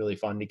foremost, really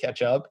fun to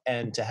catch up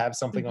and to have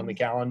something on the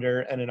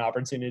calendar and an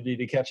opportunity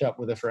to catch up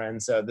with a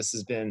friend. So this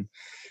has been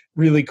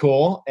really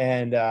cool.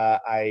 And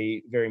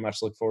I very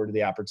much look forward to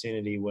the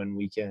opportunity when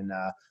we can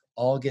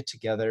all get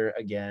together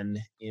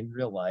again in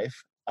real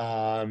life.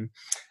 So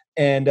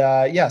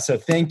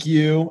thank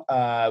you.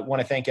 Want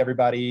to thank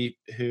everybody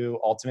who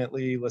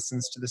ultimately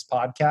listens to this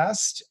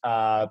podcast.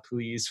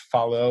 Please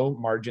follow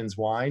Margins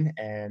Wine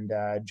and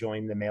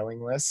join the mailing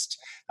list.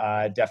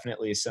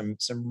 Definitely some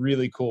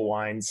really cool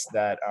wines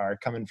that are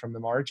coming from the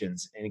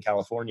Margins in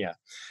California.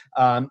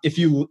 If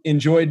you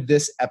enjoyed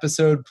this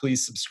episode,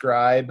 please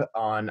subscribe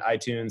on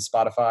iTunes,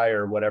 Spotify,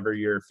 or whatever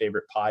your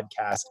favorite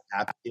podcast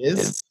app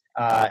is.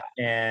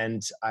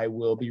 And I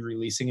will be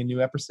releasing a new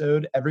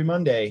episode every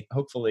Monday,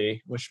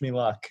 hopefully. Wish me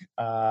luck.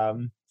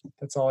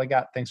 That's all I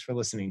got. Thanks for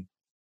listening.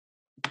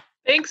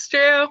 Thanks,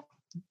 Drew.